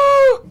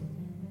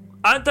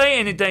 Aren't they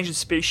an endangered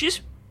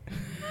species?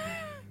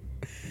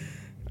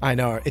 I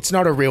know. It's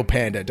not a real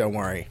panda. Don't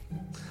worry.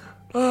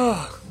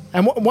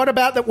 And what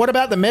about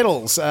the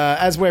medals?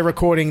 As we're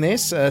recording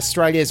this,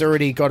 Australia's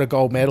already got a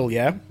gold medal,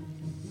 yeah?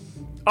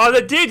 Oh,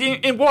 they did?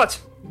 In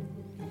what?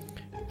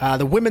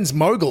 The women's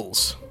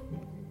moguls.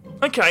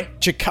 Okay.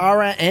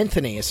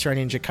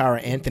 Australian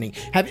Jakara Anthony,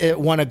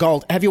 won a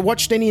gold. Have you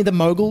watched any of the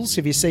moguls?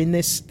 Have you seen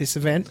this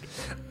event?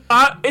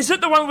 Is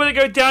it the one where they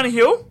go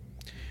downhill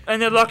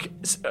and they're like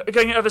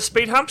going over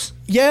speed humps?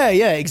 Yeah,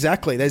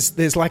 exactly.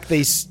 There's like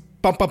these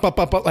bump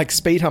like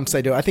speed humps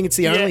they do. I think it's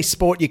the only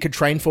sport you could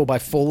train for by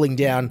falling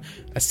down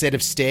a set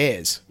of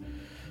stairs.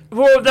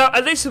 Well,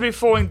 at least they'll be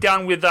falling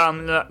down with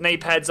knee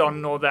pads on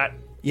and all that.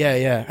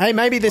 Yeah. Hey,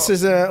 maybe this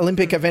is an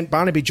Olympic event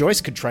Barnaby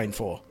Joyce could train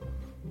for.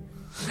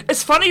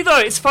 It's funny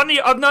though.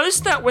 I've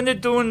noticed that when they're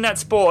doing that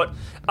sport,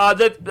 all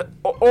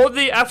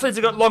the athletes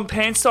have got long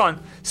pants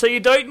on, so you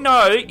don't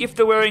know if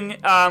they're wearing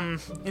arm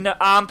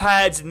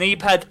pads, knee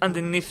pads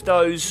underneath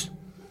those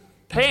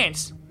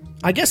pants.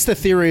 I guess the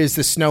theory is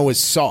the snow is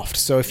soft,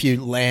 so if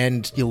you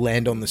land, you'll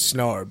land on the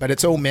snow. But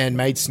it's all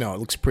man-made snow. It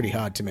looks pretty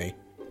hard to me.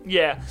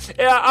 Yeah.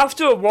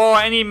 After a while,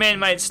 any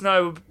man-made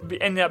snow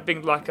end up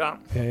being like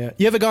Yeah.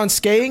 You ever gone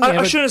skiing?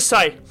 I shouldn't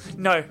say.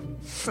 No.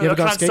 You ever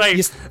gone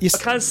skiing? I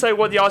can't say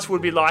what the ice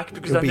would be like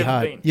because I've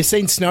never been. You've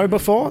seen snow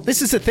before?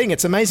 This is the thing.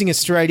 It's amazing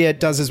Australia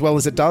does as well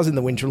as it does in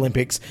the Winter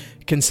Olympics,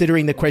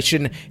 considering the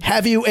question,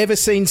 have you ever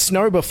seen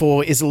snow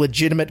before, is a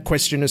legitimate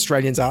question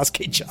Australians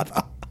ask each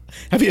other.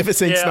 Have you ever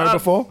seen snow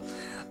before?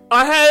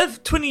 I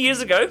have 20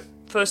 years ago,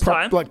 first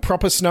time. Like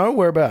proper snow?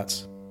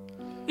 Whereabouts?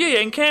 Yeah,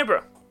 in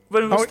Canberra.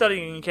 When we were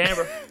studying in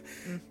Canberra.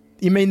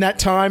 You mean that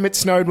time it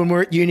snowed when we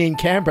were at uni in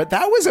Canberra?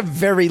 That was a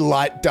very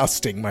light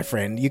dusting, my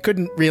friend. You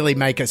couldn't really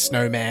make a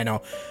snowman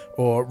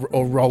or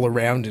roll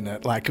around in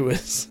it like it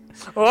was.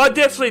 Well, I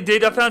definitely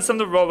did. I found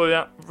something to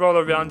roll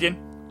around in.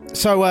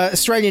 So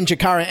Australian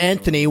Jakara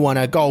Anthony won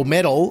a gold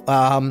medal,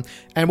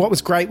 and what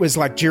was great was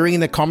like during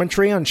the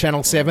commentary on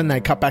Channel 7,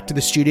 they cut back to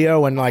the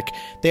studio and like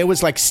there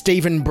was like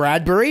Stephen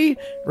Bradbury.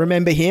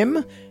 Remember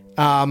him?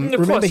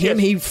 Remember him? Yes.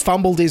 He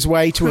fumbled his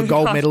way to a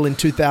gold medal in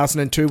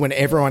 2002 when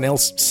everyone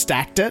else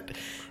stacked it.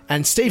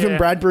 And Stephen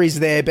Bradbury's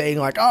there being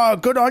like, oh,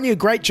 good on you,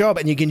 great job.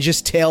 And you can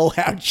just tell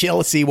how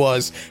jealous he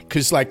was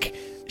because, like,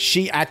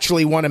 she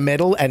actually won a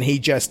medal and he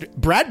just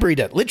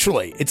Bradbury'd it,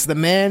 literally. It's the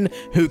man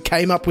who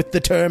came up with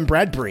the term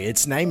Bradbury.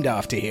 It's named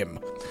after him.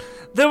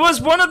 There was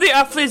one of the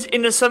athletes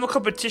in the summer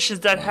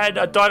competitions that had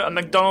a diet at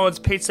McDonald's,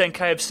 pizza and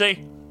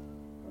KFC.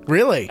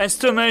 Really? And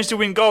still managed to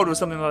win gold or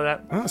something like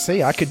that. Oh,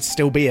 see, I could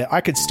still be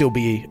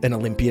an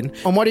Olympian.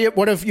 And what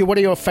are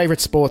your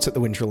favourite sports at the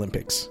Winter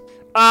Olympics?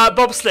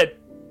 Bobsled.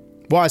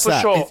 Why is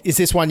that? Sure. Is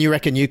this one you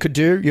reckon you could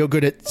do? You're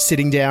good at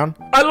sitting down?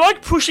 I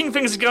like pushing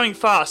things and going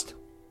fast.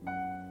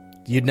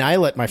 You'd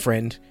nail it, my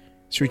friend.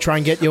 Should we try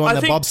and get you on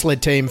the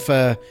bobsled team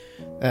for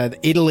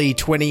Italy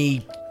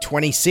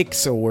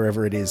 2026 or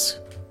wherever it is?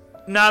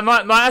 No,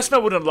 my asthma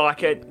wouldn't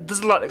like it. It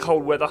doesn't like the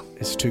cold weather.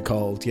 It's too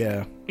cold,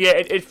 yeah. Yeah,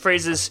 it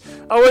freezes.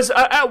 I was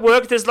at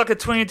work, there's like a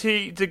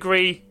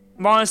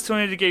minus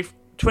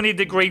 20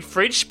 degree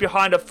fridge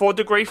behind a 4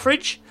 degree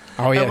fridge.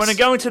 Oh, yes. And when I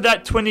go into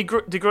that 20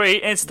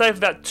 degree and stay for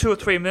about 2 or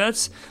 3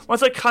 minutes,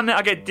 once I come out,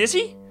 I get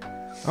dizzy.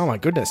 Oh, my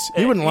goodness.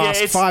 You wouldn't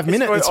last 5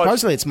 minutes.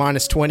 Supposedly it's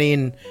minus 20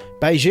 in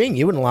Beijing.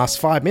 You wouldn't last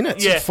 5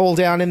 minutes. Yeah. You'd fall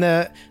down in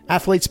the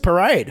athletes'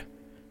 parade.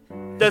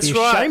 That's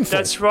right. Shameful.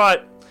 That's right.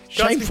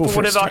 Shameful for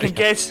whatever Australia. I can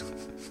get.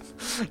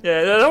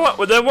 Yeah,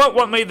 they won't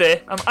want me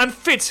there. I'm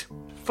unfit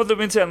for the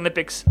Winter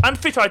Olympics.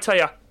 Unfit, I tell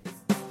ya.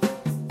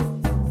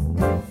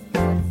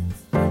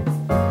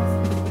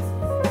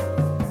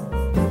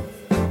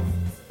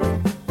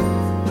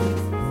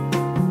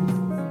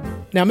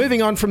 Now,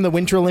 moving on from the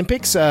Winter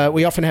Olympics,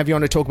 we often have you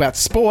on to talk about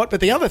sport, but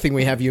the other thing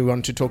we have you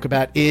on to talk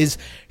about is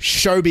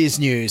showbiz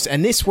news.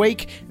 And this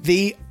week,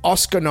 the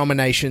Oscar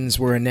nominations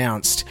were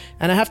announced.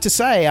 And I have to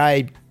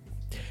say,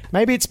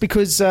 maybe it's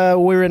because we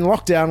were in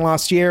lockdown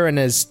last year and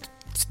as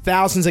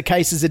thousands of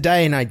cases a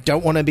day, and I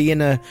don't want to be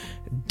in a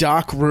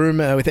dark room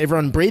with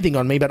everyone breathing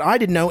on me, but I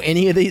didn't know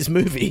any of these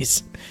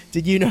movies.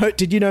 Did you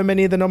know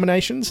many of the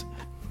nominations?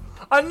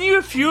 I knew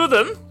a few of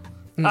them.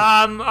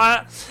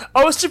 I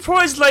was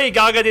surprised Lady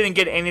Gaga didn't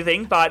get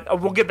anything,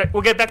 but we'll get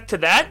back to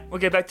that. We'll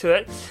get back to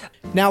it.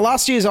 Now,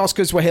 last year's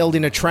Oscars were held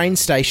in a train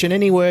station.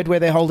 Any word where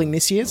they're holding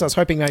this year's? I was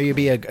hoping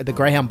maybe it'd be the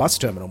Greyhound bus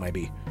terminal,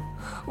 maybe.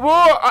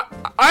 Well,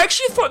 I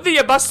actually thought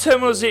the bus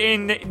terminals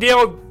the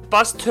old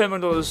bus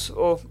terminals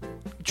or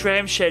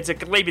tram sheds at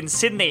Glebe in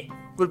Sydney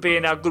would be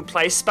in a good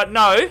place, but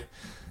no,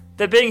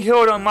 they're being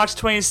held on March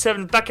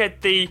 27 back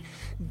at the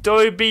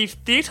Dolby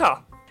Theatre.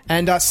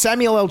 And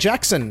Samuel L.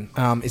 Jackson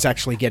is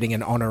actually getting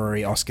an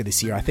honorary Oscar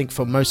this year, I think,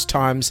 for most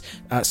times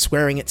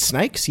swearing at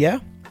snakes, yeah?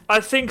 I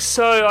think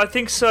so. I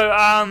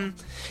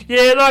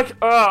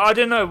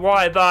don't know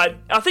why, but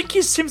I think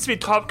he seems to be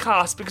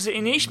typecast because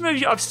in each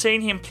movie I've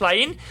seen him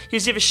play in,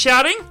 he's either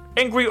shouting,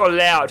 angry, or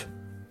loud.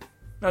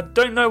 I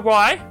don't know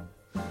why,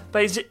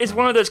 but it's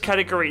one of those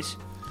categories.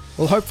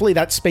 Well, hopefully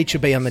that speech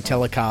will be on the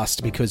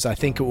telecast because I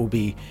think it'll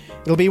be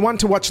one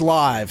to watch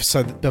live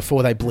so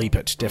before they bleep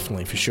it,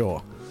 definitely, for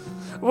sure.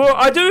 Well,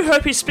 I do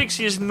hope he speaks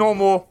in his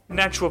normal,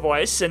 natural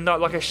voice and not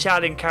like a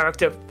shouting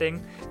character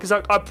thing, because I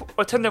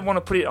tend to want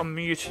to put it on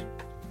mute.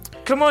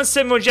 Come on,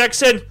 Samuel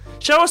Jackson,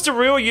 show us the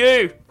real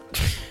you.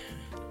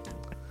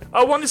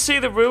 I want to see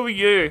the real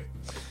you.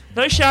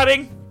 No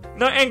shouting,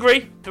 no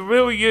angry, the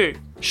real you.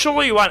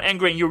 Surely you aren't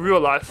angry in your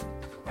real life.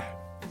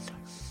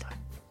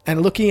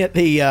 And looking at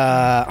the,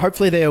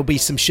 hopefully there'll be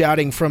some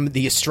shouting from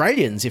the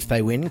Australians if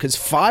they win, because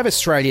 5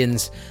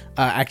 Australians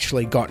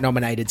actually got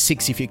nominated,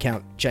 6 if you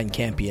count Jane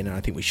Campion, and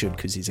I think we should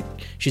because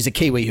she's a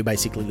Kiwi who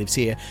basically lives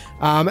here.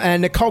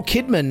 And Nicole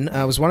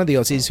Kidman was one of the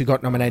Aussies who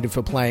got nominated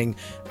for playing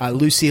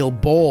Lucille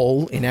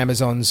Ball in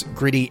Amazon's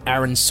gritty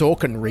Aaron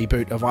Sorkin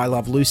reboot of I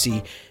Love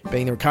Lucy,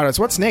 being the Ricardos.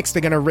 What's next?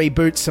 They're going to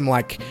reboot some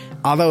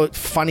other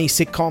funny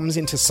sitcoms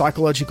into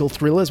psychological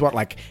thrillers? What,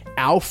 like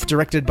Alf,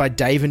 directed by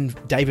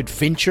David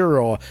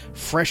Fincher, or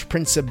Fresh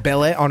Prince of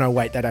Bel-Air? Oh no,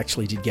 wait, that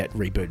actually did get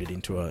rebooted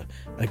into a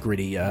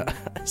gritty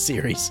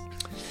series.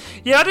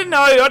 Yeah, I don't know.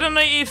 I don't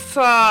know if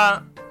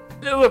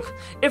look,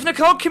 if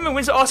Nicole Kidman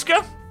wins the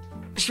Oscar,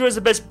 she was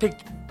the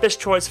best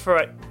choice for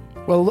it.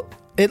 Well,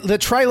 the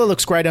trailer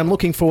looks great. I'm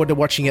looking forward to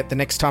watching it the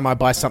next time I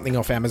buy something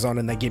off Amazon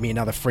and they give me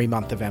another free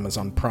month of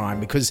Amazon Prime,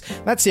 because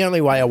that's the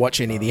only way I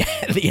watch any of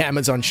the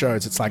Amazon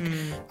shows. It's like,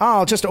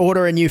 I'll just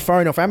order a new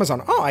phone off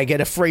Amazon. Oh, I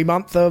get a free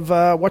month of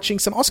watching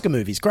some Oscar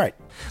movies. Great.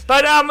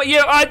 But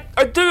yeah,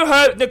 I do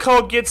hope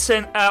Nicole gets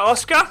an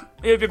Oscar.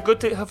 It would be good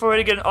to have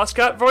already get an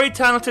Oscar. Very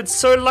talented,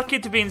 so lucky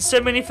to be in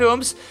so many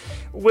films.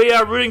 We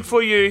are rooting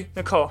for you,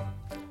 Nicole.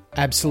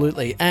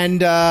 Absolutely.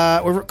 And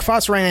we're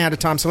fast running out of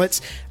time, so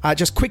let's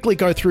just quickly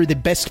go through the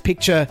Best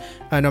Picture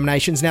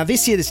nominations. Now,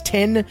 this year there's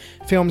 10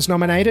 films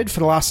nominated.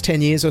 For the last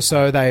 10 years or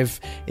so,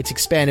 it's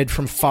expanded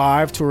from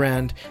 5 to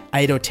around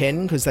 8 or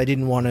 10 because they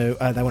didn't want to.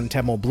 They wanted to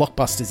have more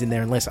blockbusters in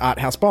there and less art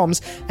house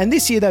bombs. And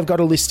this year they've got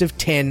a list of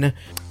 10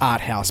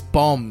 art house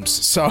bombs.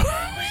 So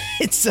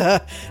it's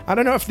I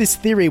don't know if this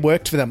theory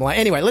worked for them.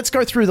 Anyway, let's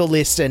go through the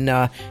list and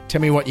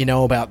tell me what you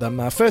know about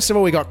them. First of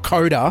all, we got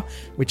Coda,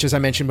 which, as I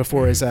mentioned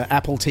before, is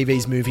Apple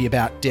TV's movie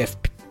about deaf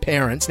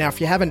parents. Now,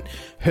 if you haven't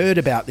heard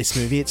about this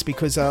movie, it's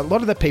because a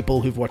lot of the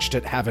people who've watched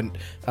it haven't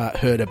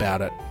heard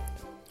about it.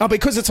 Oh,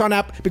 because it's on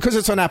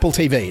Apple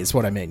TV is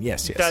what I mean.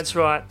 Yes. That's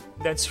right.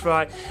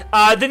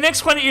 The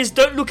next one is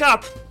Don't Look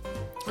Up,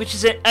 which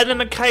is Adam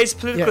McKay's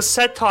political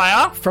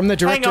satire. From the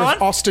director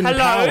of Austin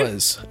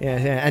Powers. Yeah.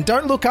 And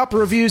don't look up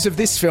reviews of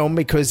this film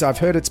because I've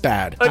heard it's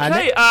bad.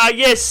 Okay,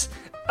 yes.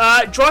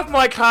 Drive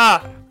My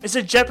Car. It's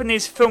a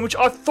Japanese film, which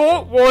I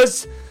thought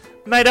was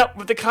made up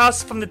with the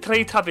cast from the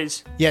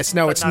Teletubbies. Yes,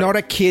 no, it's not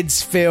a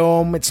kids'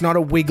 film. It's not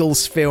a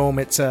Wiggles film.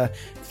 It's a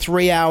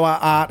 3-hour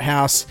art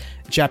house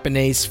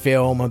Japanese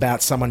film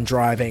about someone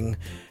driving.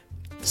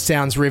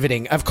 Sounds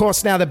riveting. Of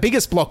course, now the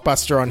biggest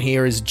blockbuster on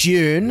here is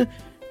Dune,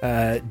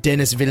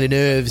 Denis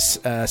Villeneuve's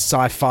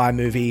sci-fi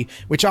movie,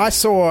 which I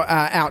saw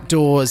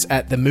outdoors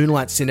at the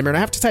Moonlight Cinema, and I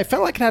have to say, I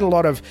felt like it had a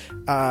lot of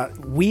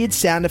weird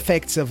sound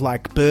effects of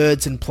like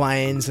birds and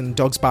planes and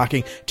dogs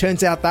barking.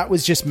 Turns out that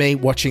was just me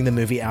watching the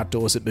movie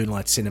outdoors at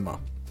Moonlight Cinema.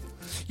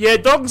 Yeah,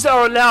 dogs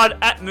are allowed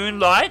at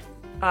Moonlight.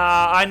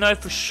 I know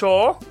for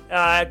sure,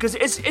 because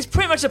it's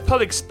pretty much a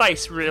public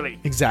space,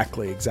 really.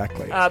 Exactly.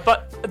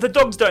 But the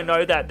dogs don't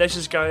know that. They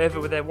just go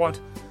everywhere they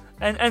want.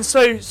 And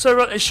so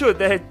right, they should.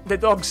 They're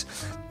dogs.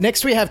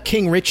 Next, we have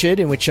King Richard,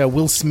 in which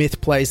Will Smith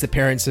plays the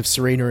parents of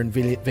Serena and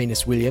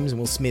Venus Williams, and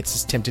Will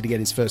Smith's attempted to get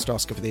his first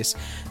Oscar for this.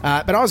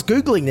 But I was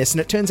Googling this, and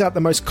it turns out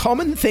the most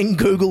common thing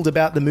Googled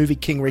about the movie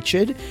King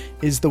Richard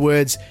is the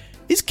words,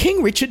 "Is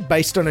King Richard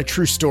based on a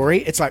true story?"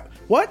 It's like,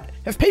 what?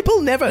 Have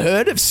people never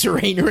heard of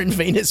Serena and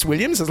Venus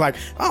Williams? It's like,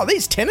 oh,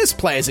 these tennis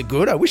players are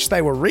good. I wish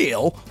they were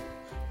real.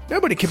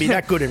 Nobody can be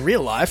that good in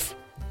real life.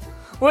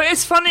 Well,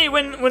 it's funny,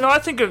 when I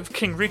think of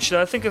King Richard,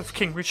 I think of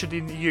King Richard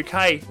in the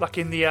UK, like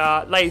in the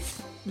late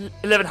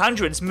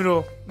 1100s,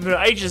 Middle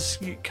Ages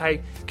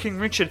UK, King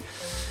Richard.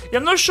 Yeah,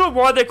 I'm not sure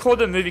why they called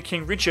the movie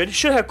King Richard. It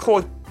should have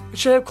called It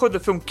should have called the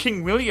film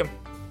King William.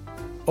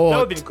 That would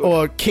have been good.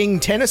 Or King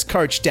Tennis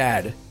Coach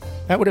Dad.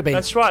 That would have been...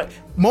 That's right.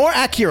 More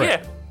accurate.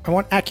 Yeah. I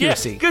want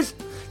accuracy. Yeah,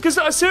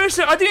 because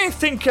seriously, I didn't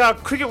think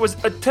cricket was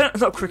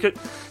not cricket.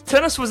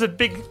 Tennis was a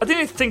big. I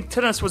didn't think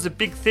tennis was a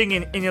big thing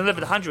in the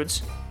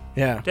 1100s.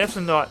 Yeah,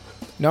 definitely not.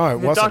 No, it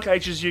in the wasn't. Dark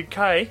Ages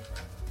UK.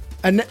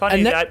 And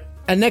that.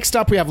 And next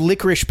up, we have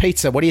Licorice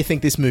Pizza. What do you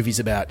think this movie's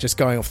about? Just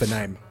going off the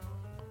name.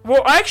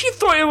 Well, I actually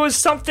thought it was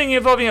something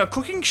involving a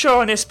cooking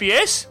show on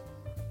SBS.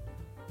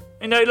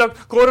 You know,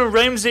 like Gordon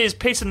Ramsay's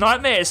Pizza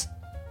Nightmares.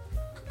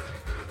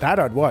 That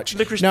I'd watch.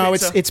 Licorice no,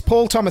 Pizza. it's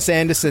Paul Thomas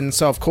Anderson,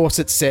 so of course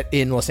it's set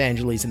in Los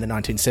Angeles in the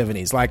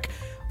 1970s. Like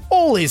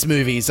all his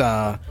movies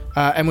are.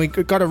 And we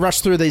got to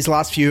rush through these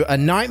last few. A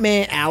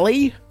Nightmare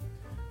Alley,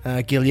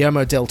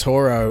 Guillermo del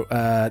Toro.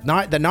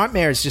 The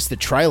Nightmare is just the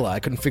trailer. I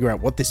couldn't figure out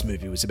what this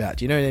movie was about.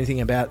 Do you know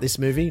anything about this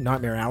movie,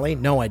 Nightmare Alley?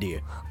 No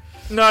idea.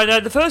 No,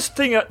 the first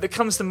thing that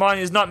comes to mind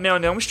is Nightmare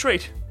on Elm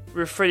Street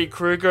with Freddy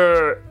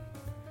Krueger.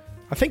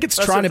 I think it's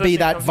trying to be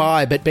that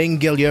vibe, but being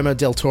Guillermo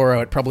del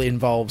Toro, it probably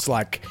involves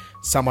like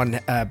someone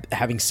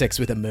having sex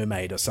with a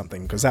mermaid or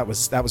something, because that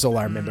was all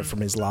I remember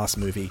from his last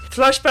movie.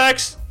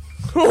 Flashbacks.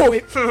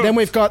 Then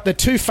we've got the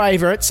two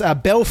favourites,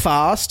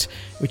 Belfast,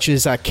 which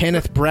is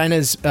Kenneth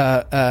Branagh's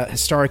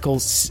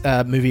historical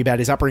movie about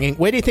his upbringing.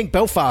 Where do you think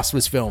Belfast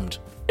was filmed?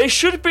 It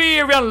should be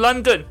around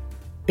London.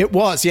 It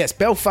was, yes.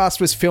 Belfast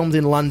was filmed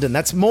in London.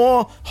 That's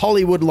more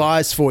Hollywood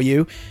lies for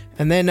you.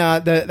 And then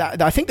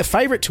I think the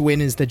favourite to win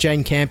is the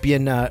Jane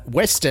Campion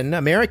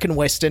American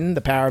Western,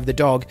 The Power of the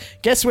Dog.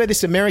 Guess where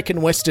this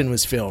American Western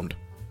was filmed?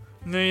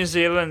 New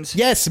Zealand.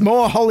 Yes,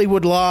 more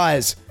Hollywood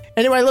lies.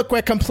 Anyway, look,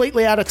 we're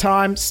completely out of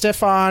time.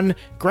 Stefan,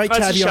 great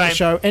to have you on the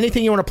show.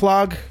 Anything you want to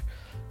plug?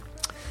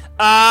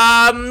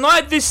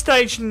 Not at this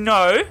stage,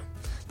 no.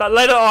 But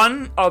later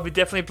on, I'll be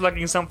definitely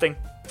plugging something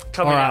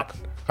coming up.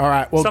 All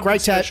right. Well, something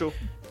special.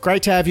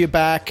 Great to have you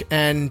back,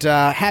 and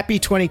happy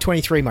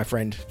 2023, my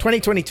friend.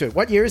 2022.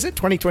 What year is it?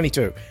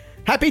 2022.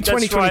 Happy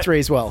 2023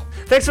 as well.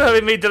 Thanks for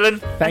having me, Dylan.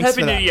 Thanks and Happy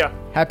for New that. Year.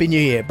 Happy New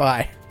Year.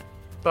 Bye.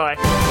 Bye.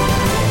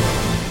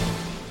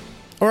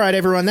 All right,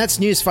 everyone. That's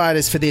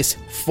Newsfighters for this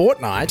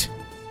fortnight.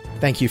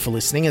 Thank you for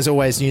listening. As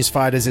always,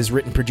 Newsfighters is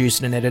written,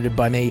 produced, and edited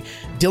by me,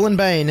 Dylan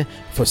Bain,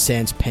 for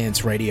Sans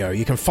Pants Radio.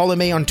 You can follow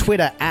me on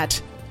Twitter at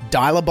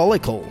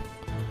Diabolical.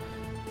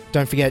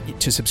 Don't forget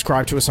to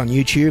subscribe to us on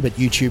YouTube at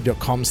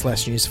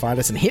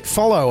youtube.com/newsfighters and hit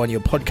follow on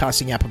your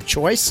podcasting app of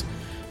choice,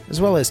 as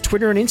well as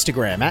Twitter and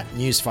Instagram at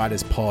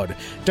NewsFightersPod.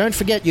 Don't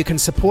forget you can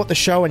support the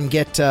show and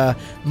get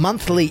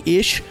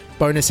monthly-ish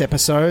bonus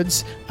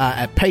episodes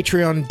at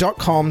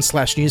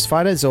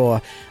patreon.com/newsfighters,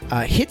 or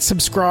hit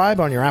subscribe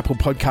on your Apple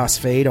Podcast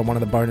feed on one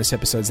of the bonus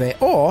episodes there,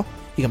 or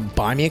you can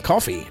buy me a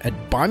coffee at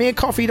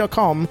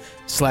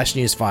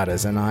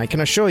buymeacoffee.com/newsfighters, and I can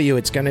assure you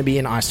it's going to be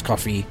an iced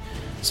coffee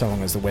so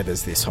long as the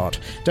weather's this hot.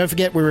 Don't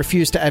forget we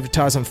refuse to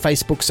advertise on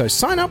Facebook, so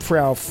sign up for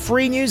our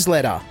free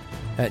newsletter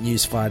at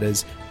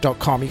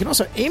newsfighters.com. You can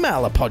also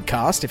email a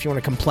podcast if you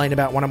want to complain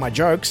about one of my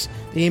jokes.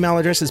 The email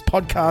address is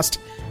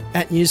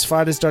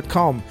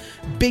podcast@newsfighters.com.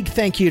 Big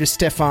thank you to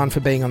Stefan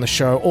for being on the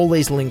show. All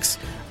these links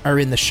are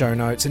in the show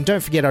notes. And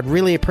don't forget, I'd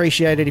really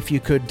appreciate it if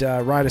you could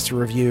write us a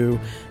review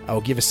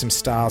or give us some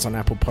stars on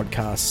Apple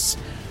Podcasts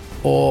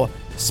or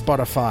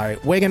Spotify.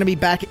 We're going to be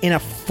back in a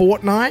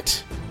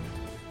fortnight.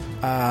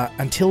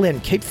 Until then,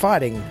 keep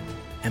fighting,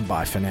 and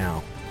bye for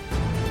now.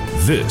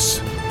 This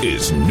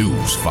is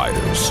News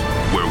Fighters,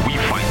 where we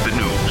fight the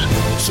news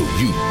so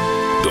you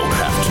don't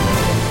have to.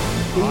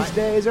 These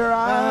days are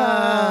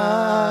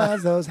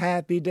ours, those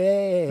happy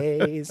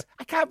days.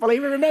 I can't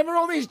believe I remember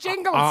all these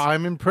jingles.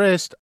 I'm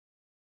impressed.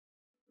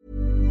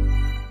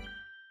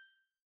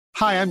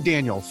 Hi, I'm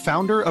Daniel,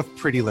 founder of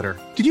Pretty Litter.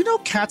 Did you know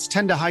cats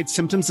tend to hide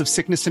symptoms of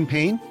sickness and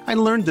pain? I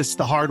learned this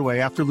the hard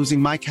way after losing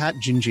my cat,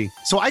 Gingy.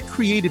 So I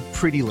created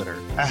Pretty Litter,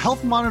 a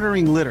health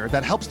monitoring litter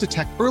that helps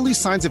detect early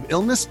signs of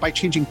illness by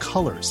changing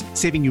colors,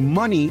 saving you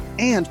money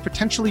and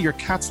potentially your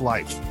cat's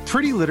life.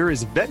 Pretty Litter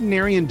is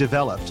veterinarian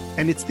developed,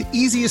 and it's the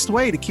easiest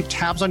way to keep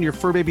tabs on your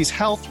fur baby's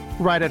health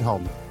right at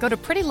home. Go to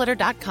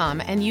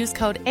prettylitter.com and use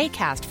code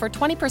ACAST for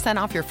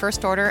 20% off your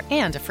first order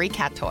and a free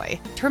cat toy.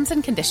 Terms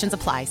and conditions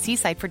apply. See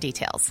site for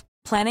details.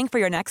 Planning for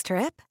your next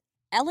trip?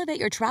 Elevate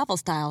your travel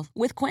style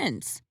with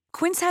Quince.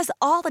 Quince has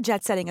all the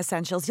jet-setting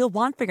essentials you'll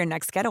want for your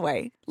next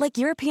getaway, like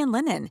European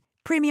linen,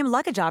 premium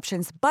luggage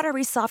options,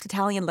 buttery soft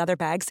Italian leather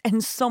bags,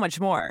 and so much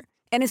more.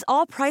 And is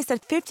all priced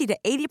at 50 to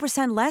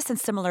 80% less than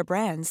similar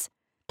brands.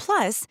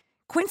 Plus,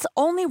 Quince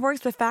only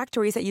works with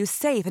factories that use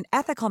safe and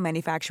ethical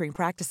manufacturing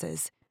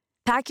practices.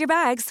 Pack your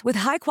bags with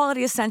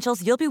high-quality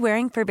essentials you'll be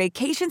wearing for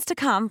vacations to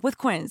come with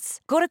Quince.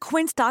 Go to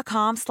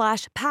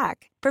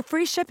quince.com/pack for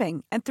free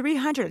shipping and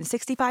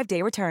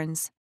 365-day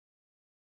returns.